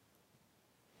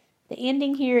 The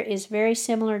ending here is very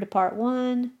similar to Part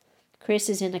 1. Chris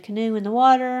is in a canoe in the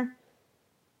water,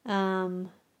 and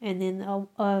then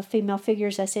a female figure,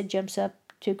 as I said, jumps up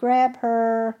to grab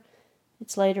her.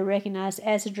 It's later recognized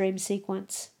as a dream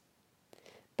sequence.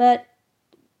 But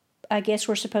I guess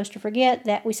we're supposed to forget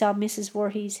that we saw Mrs.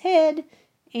 Voorhees' head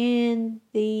in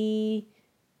the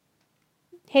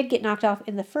head get knocked off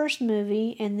in the first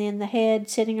movie, and then the head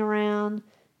sitting around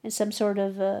in some sort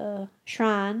of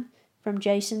shrine from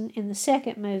Jason in the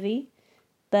second movie.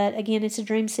 But again, it's a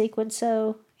dream sequence,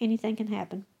 so anything can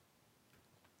happen.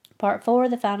 Part 4,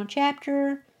 the final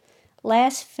chapter.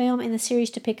 Last film in the series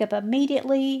to pick up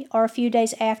immediately or a few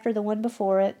days after the one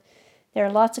before it. There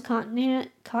are lots of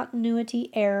continuity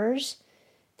errors.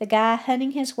 The guy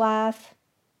hunting his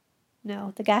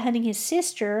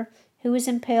sister, who was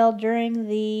impaled during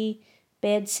the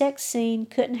bed sex scene,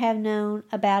 couldn't have known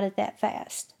about it that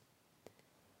fast.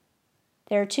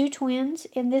 There are 2 twins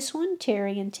in this one,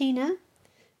 Terry and Tina.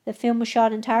 The film was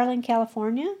shot entirely in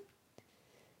California.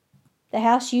 The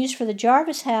house used for the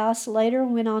Jarvis house later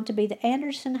went on to be the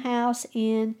Anderson house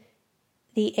in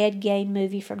the Ed Gein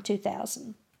movie from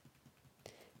 2000.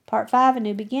 Part 5, A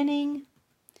New Beginning.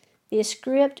 The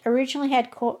script originally had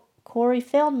Corey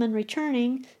Feldman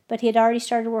returning, but he had already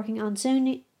started working on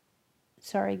Goonies,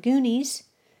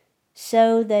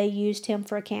 so they used him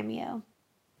for a cameo,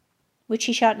 which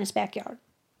he shot in his backyard.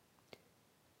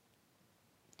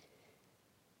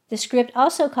 The script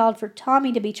also called for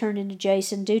Tommy to be turned into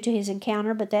Jason due to his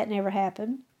encounter, but that never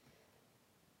happened.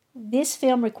 This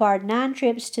film required 9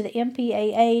 trips to the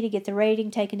MPAA to get the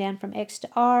rating taken down from X to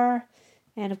R,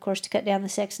 and of course to cut down the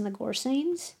sex and the gore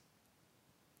scenes.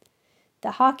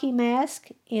 The hockey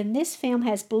mask in this film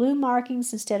has blue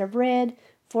markings instead of red,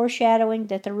 foreshadowing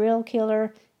that the real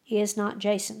killer is not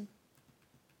Jason.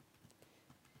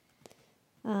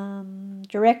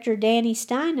 Director Danny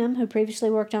Steinem, who previously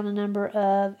worked on a number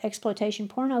of exploitation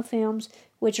porno films,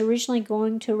 was originally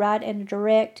going to write and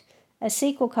direct a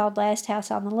sequel called Last House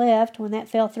on the Left. When that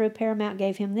fell through, Paramount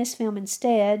gave him this film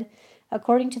instead.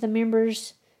 According to the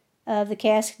members of the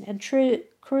cast and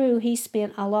crew, he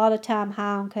spent a lot of time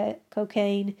high on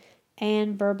cocaine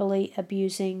and verbally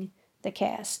abusing the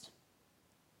cast.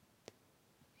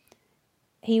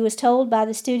 He was told by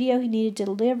the studio he needed to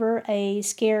deliver a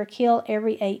scare kill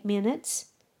every 8 minutes.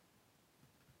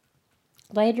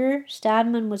 Later,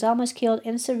 Steinman was almost killed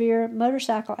in a severe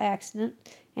motorcycle accident,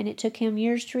 and it took him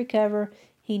years to recover.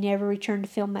 He never returned to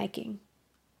filmmaking.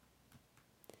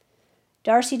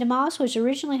 Darcy DeMoss was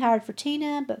originally hired for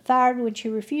Tina, but fired when she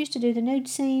refused to do the nude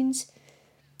scenes.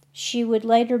 She would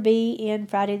later be in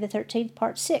Friday the 13th,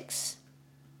 Part 6.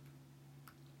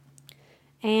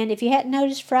 And if you hadn't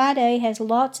noticed, Friday has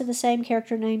lots of the same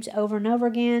character names over and over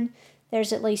again.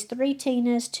 There's at least 3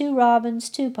 Tinas, 2 Robins,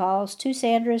 2 Pauls, 2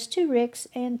 Sandras, 2 Ricks,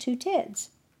 and 2 Teds.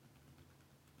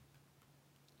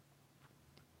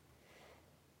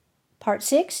 Part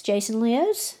 6, Jason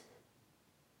Lives,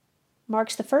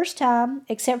 marks the first time,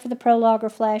 except for the prologue or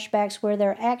flashbacks, where there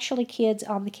are actually kids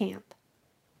on the camp.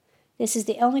 This is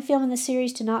the only film in the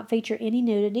series to not feature any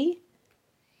nudity.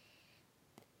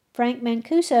 Frank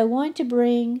Mancuso wanted to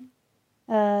bring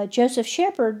Joseph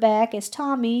Shepard back as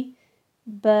Tommy,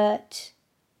 but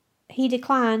he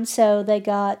declined, so they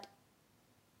got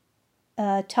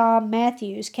Tom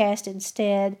Matthews cast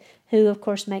instead, who of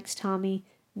course makes Tommy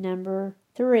number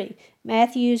 3.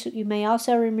 Matthews, you may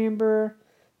also remember,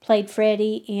 played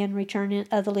Freddy in Return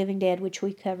of the Living Dead, which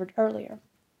we covered earlier.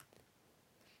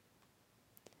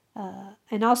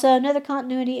 And also another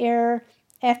continuity error.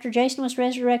 After Jason was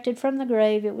resurrected from the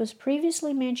grave, it was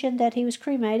previously mentioned that he was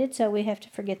cremated, so we have to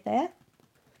forget that.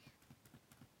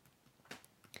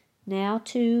 Now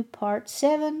to Part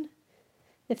 7.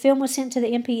 The film was sent to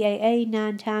the MPAA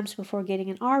 9 times before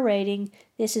getting an R rating.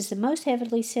 This is the most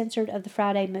heavily censored of the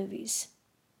Friday movies.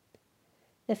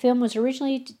 The film was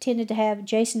originally intended to have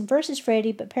Jason versus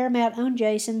Freddy, but Paramount owned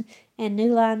Jason and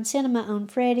New Line Cinema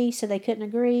owned Freddy, so they couldn't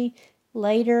agree.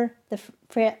 Later, the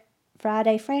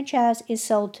Friday franchise is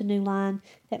sold to New Line.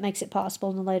 That makes it possible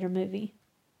in the later movie.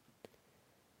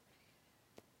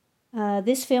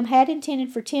 This film had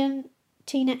intended for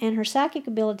Tina and her psychic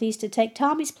abilities to take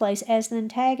Tommy's place as the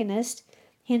antagonist,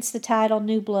 hence the title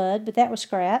New Blood, but that was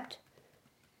scrapped.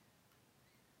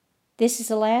 This is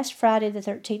the last Friday the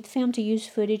 13th film to use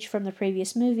footage from the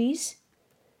previous movies.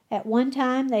 At one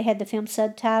time, they had the film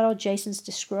subtitled Jason's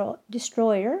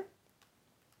Destroyer.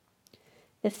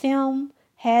 The film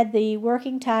had the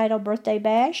working title Birthday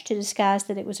Bash to disguise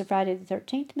that it was a Friday the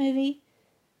 13th movie.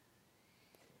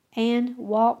 And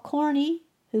Walt Corney,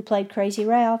 who played Crazy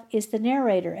Ralph, is the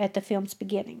narrator at the film's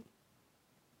beginning.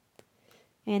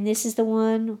 And this is the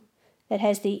one that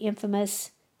has the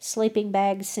infamous sleeping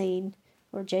bag scene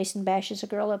where Jason bashes a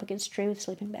girl up against a tree with a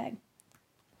sleeping bag.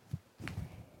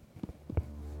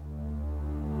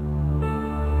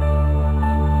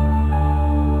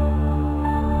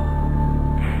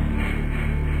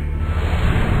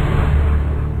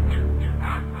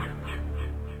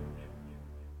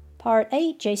 Part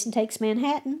 8, Jason Takes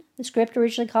Manhattan. The script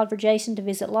originally called for Jason to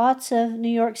visit lots of New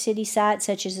York City sites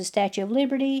such as the Statue of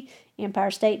Liberty,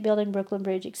 Empire State Building, Brooklyn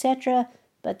Bridge, etc.,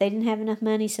 but they didn't have enough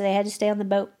money, so they had to stay on the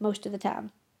boat most of the time.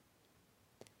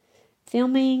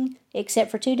 Filming,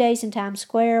 except for 2 days in Times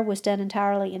Square, was done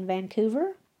entirely in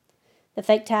Vancouver. The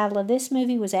fake title of this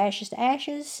movie was Ashes to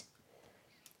Ashes,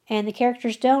 and the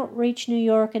characters don't reach New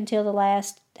York until the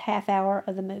last half hour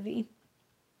of the movie.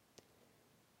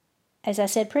 As I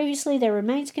said previously, there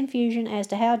remains confusion as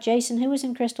to how Jason, who was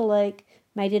in Crystal Lake,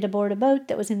 made it aboard a boat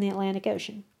that was in the Atlantic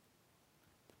Ocean.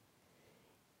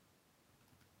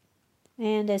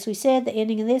 And as we said, the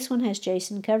ending of this one has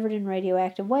Jason covered in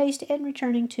radioactive waste and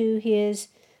returning to his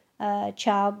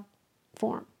child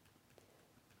form.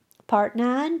 Part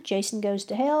 9, Jason Goes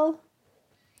to Hell.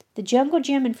 The jungle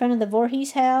gym in front of the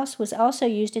Voorhees house was also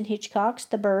used in Hitchcock's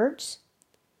The Birds.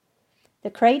 The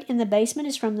crate in the basement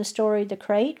is from the story The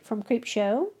Crate from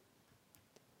Creepshow.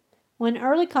 One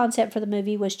early concept for the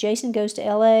movie was Jason goes to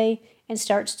L.A. and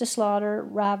starts to slaughter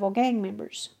rival gang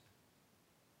members.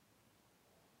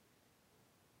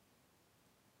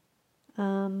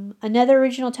 Another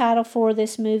original title for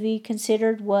this movie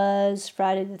considered was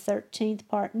Friday the 13th,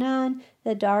 Part 9,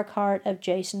 The Dark Heart of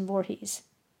Jason Voorhees.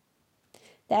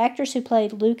 The actors who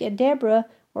played Luke and Deborah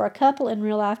were a couple in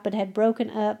real life but had broken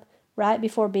up right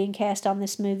before being cast on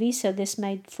this movie, so this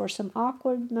made for some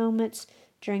awkward moments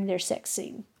during their sex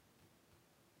scene.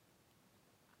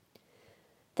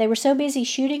 They were so busy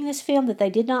shooting this film that they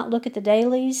did not look at the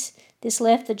dailies. This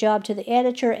left the job to the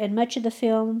editor, and much of the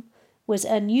film was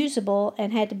unusable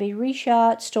and had to be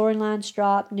reshot, storylines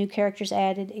dropped, new characters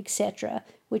added, etc.,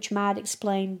 which might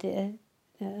explain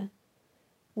the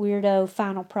weirdo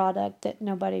final product that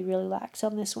nobody really likes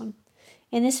on this one.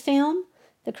 In this film,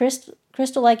 the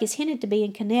Crystal Lake is hinted to be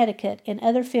in Connecticut. In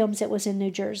other films, it was in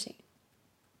New Jersey.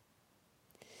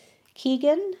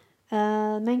 Keegan,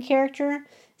 main character,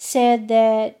 said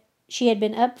that she had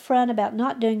been upfront about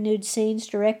not doing nude scenes.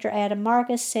 Director Adam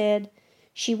Marcus said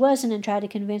she wasn't and tried to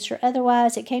convince her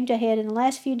otherwise. It came to a head in the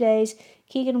last few days.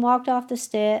 Keegan walked off the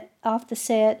set.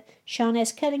 Sean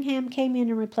S. Cunningham came in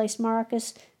and replaced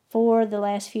Marcus for the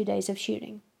last few days of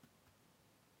shooting.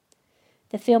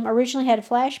 The film originally had a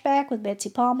flashback with Betsy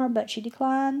Palmer, but she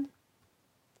declined.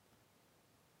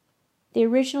 The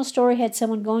original story had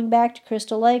someone going back to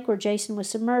Crystal Lake where Jason was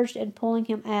submerged and pulling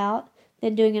him out,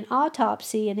 then doing an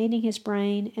autopsy and eating his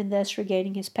brain and thus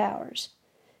regaining his powers.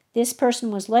 This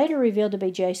person was later revealed to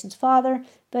be Jason's father,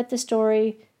 but the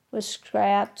story was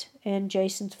scrapped and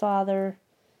Jason's father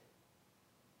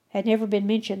had never been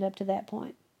mentioned up to that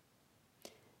point.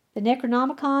 The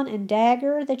Necronomicon and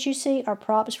dagger that you see are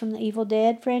props from the Evil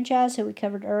Dead franchise that we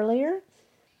covered earlier.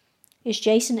 Is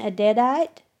Jason a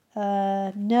Deadite?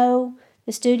 No,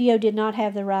 the studio did not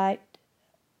have the right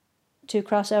to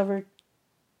cross over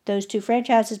those two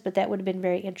franchises, but that would have been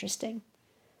very interesting.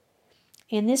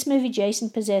 In this movie, Jason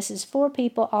possesses 4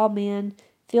 people, all men: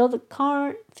 Phil the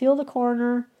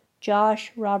Coroner,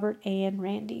 Josh, Robert, and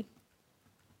Randy.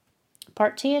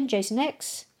 Part 10, Jason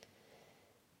X.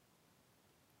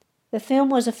 The film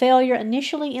was a failure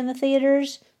initially in the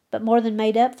theaters, but more than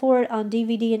made up for it on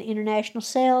DVD and international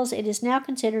sales. It is now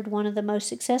considered one of the most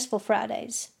successful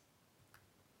Fridays.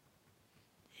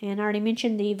 And I already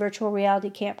mentioned the virtual reality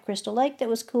Camp Crystal Lake that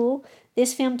was cool.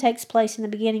 This film takes place in the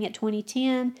beginning at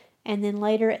 2010 and then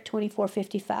later at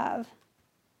 2455.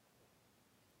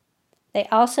 They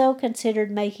also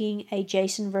considered making a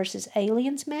Jason vs.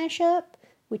 Aliens mashup,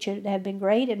 which would have been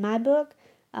great in my book.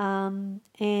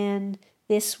 And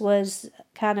this was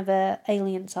kind of a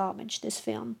Aliens homage, this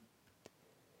film.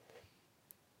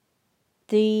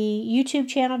 The YouTube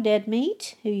channel Dead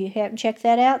Meat, who you haven't checked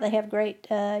that out, they have a great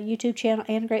YouTube channel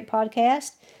and a great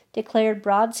podcast, declared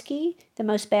Brodsky the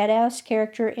most badass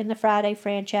character in the Friday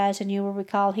franchise, and you will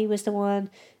recall he was the one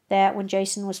that when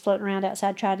Jason was floating around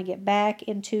outside trying to get back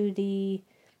into the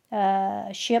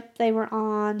ship they were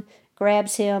on,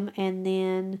 grabs him and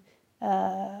then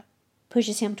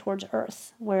pushes him towards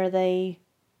Earth, where they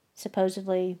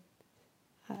supposedly,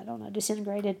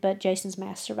 disintegrated, but Jason's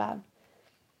mask survived.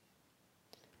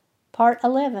 Part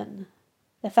 11,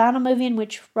 the final movie in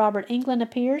which Robert Englund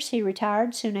appears. He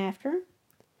retired soon after.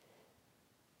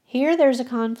 Here there's a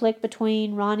conflict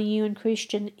between Ronnie Yu and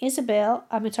Catherine Isabelle,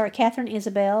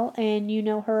 and you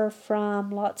know her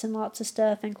from lots and lots of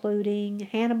stuff, including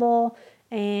Hannibal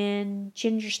and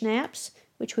Ginger Snaps,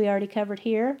 which we already covered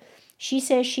here. She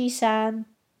says she signed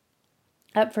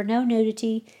up for no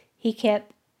nudity. He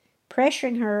kept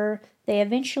pressuring her. They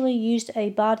eventually used a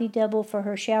body double for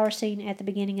her shower scene at the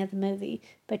beginning of the movie,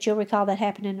 but you'll recall that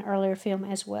happened in an earlier film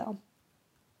as well.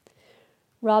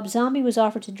 Rob Zombie was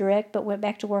offered to direct but went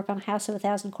back to work on House of a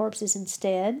Thousand Corpses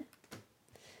instead.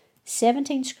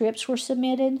 17 scripts were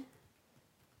submitted.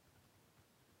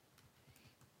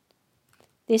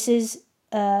 This is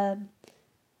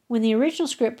when the original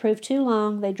script proved too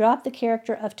long, they dropped the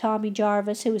character of Tommy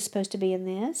Jarvis, who was supposed to be in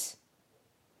this.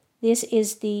 This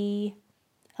is the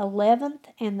 11th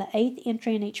and the 8th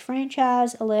entry in each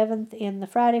franchise, 11th in the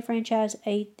Friday franchise,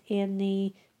 8th in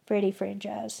the Freddy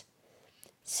franchise.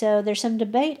 So there's some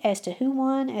debate as to who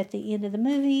won at the end of the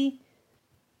movie.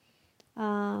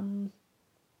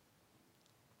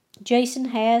 Jason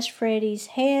has Freddy's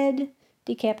head,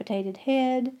 decapitated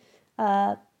head,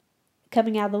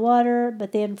 coming out of the water,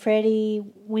 but then Freddy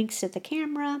winks at the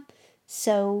camera,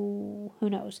 so who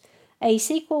knows. A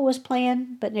sequel was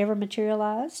planned but never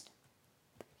materialized.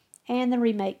 And the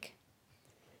remake.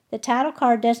 The title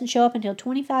card doesn't show up until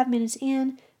 25 minutes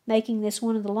in, making this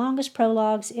one of the longest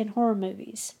prologues in horror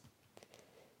movies.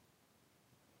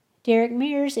 Derek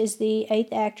Mears is the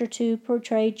 8th actor to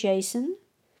portray Jason.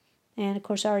 And of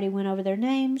course I already went over their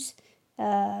names.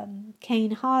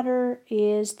 Kane Hodder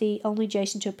is the only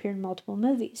Jason to appear in multiple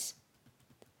movies.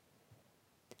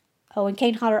 Oh, and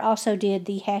Kane Hodder also did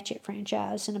the Hatchet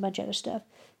franchise and a bunch of other stuff.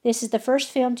 This is the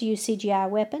first film to use CGI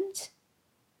weapons.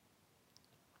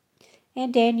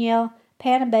 And Danielle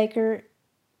Panabaker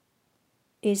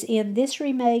is in this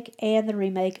remake and the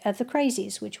remake of The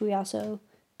Crazies, which we also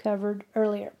covered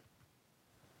earlier.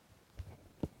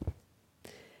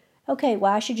 Okay,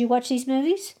 why should you watch these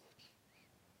movies?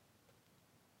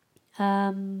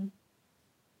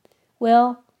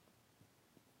 Well,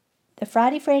 the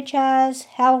Friday franchise,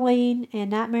 Halloween,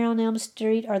 and Nightmare on Elm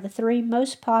Street are the 3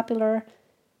 most popular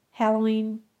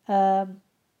Halloween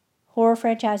horror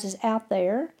franchises out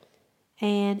there.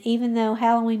 And even though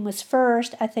Halloween was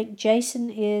first, I think Jason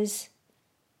is,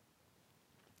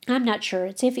 I'm not sure,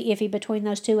 it's iffy between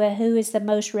those two, who is the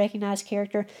most recognized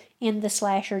character in the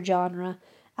slasher genre.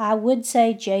 I would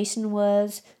say Jason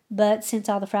was, but since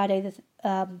all the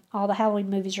all the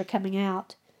Halloween movies are coming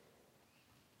out,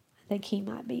 I think he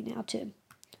might be now too.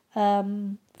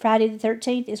 Friday the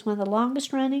 13th is one of the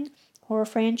longest running horror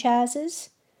franchises,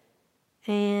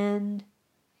 and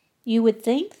you would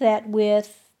think that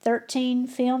with 13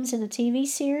 films in a TV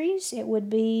series, it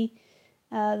would be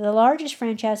the largest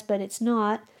franchise, but it's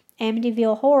not.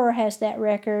 Amityville Horror has that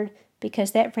record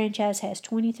because that franchise has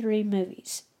 23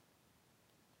 movies.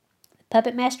 The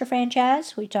Puppet Master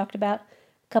franchise, we talked about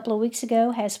a couple of weeks ago,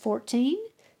 has 14,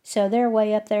 so they're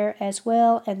way up there as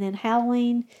well. And then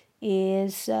Halloween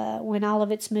is when all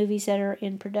of its movies that are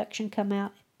in production come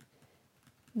out,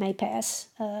 may pass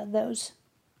those.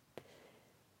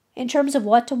 In terms of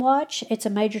what to watch, it's a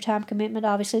major time commitment,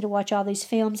 obviously, to watch all these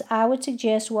films. I would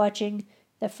suggest watching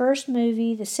the first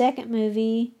movie, the second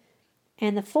movie,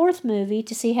 and the fourth movie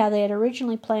to see how they had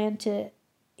originally planned to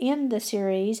end the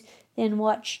series. Then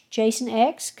watch Jason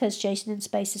X, because Jason in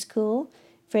Space is cool.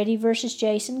 Freddy vs.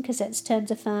 Jason, because that's tons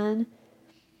of fun.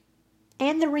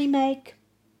 And the remake.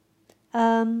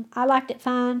 I liked it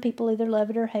fine. People either love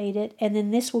it or hate it. And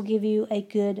then this will give you a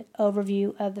good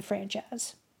overview of the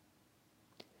franchise.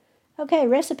 Okay,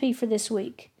 recipe for this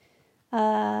week.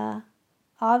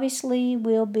 Obviously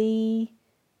will be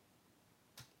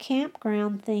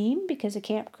campground theme because of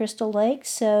Camp Crystal Lake.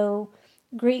 So,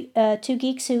 Two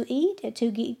Geeks Who Eat at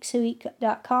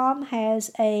twogeekswhoeat.com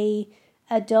has a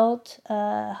adult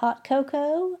hot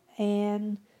cocoa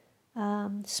and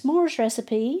s'mores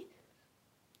recipe.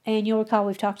 And you'll recall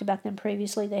we've talked about them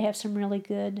previously. They have some really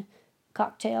good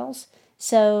cocktails.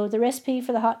 So the recipe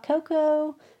for the hot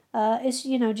cocoa is,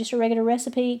 just a regular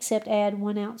recipe, except add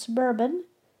 1 ounce bourbon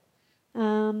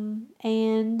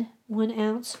and 1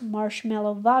 ounce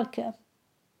marshmallow vodka.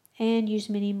 And use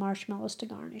mini marshmallows to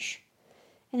garnish.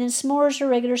 And then s'mores are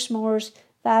regular s'mores,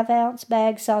 5 ounce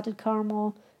bag salted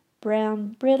caramel,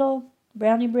 brownie brittle,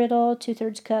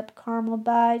 2/3 cup caramel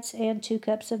bites, and 2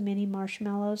 cups of mini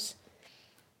marshmallows.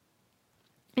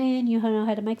 And you know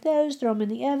how to make those. Throw them in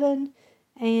the oven.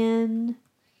 And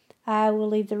I will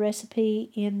leave the recipe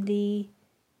in the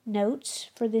notes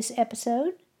for this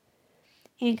episode.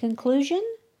 In conclusion,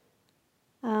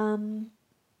 you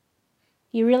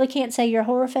really can't say you're a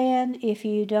horror fan if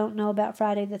you don't know about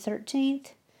Friday the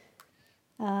 13th.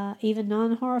 Even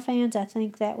non-horror fans, I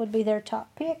think that would be their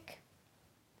top pick.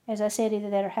 As I said, either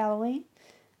that or Halloween.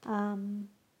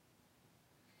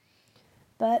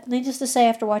 But needless to say,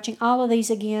 after watching all of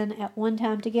these again at one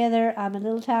time together, I'm a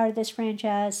little tired of this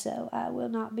franchise, so I will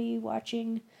not be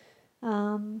watching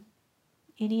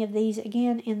any of these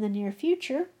again in the near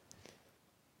future.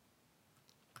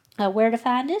 Where to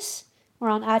find us? We're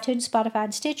on iTunes, Spotify,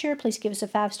 and Stitcher. Please give us a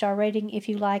 5-star rating if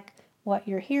you like what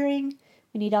you're hearing.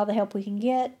 We need all the help we can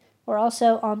get. We're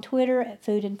also on Twitter at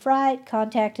Food and Fright.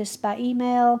 Contact us by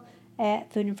email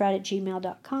at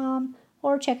foodandfright@gmail.com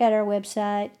or check out our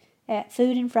website at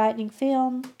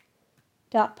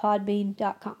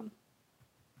foodandfrighteningfilm.podbean.com.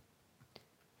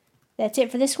 That's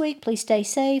it for this week. Please stay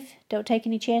safe. Don't take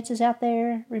any chances out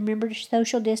there. Remember to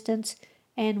social distance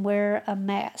and wear a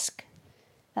mask,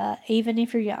 even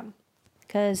if you're young.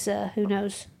 Because who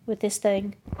knows, with this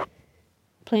thing,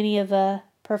 plenty of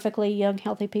perfectly young,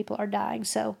 healthy people are dying.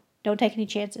 So don't take any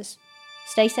chances.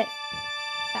 Stay safe.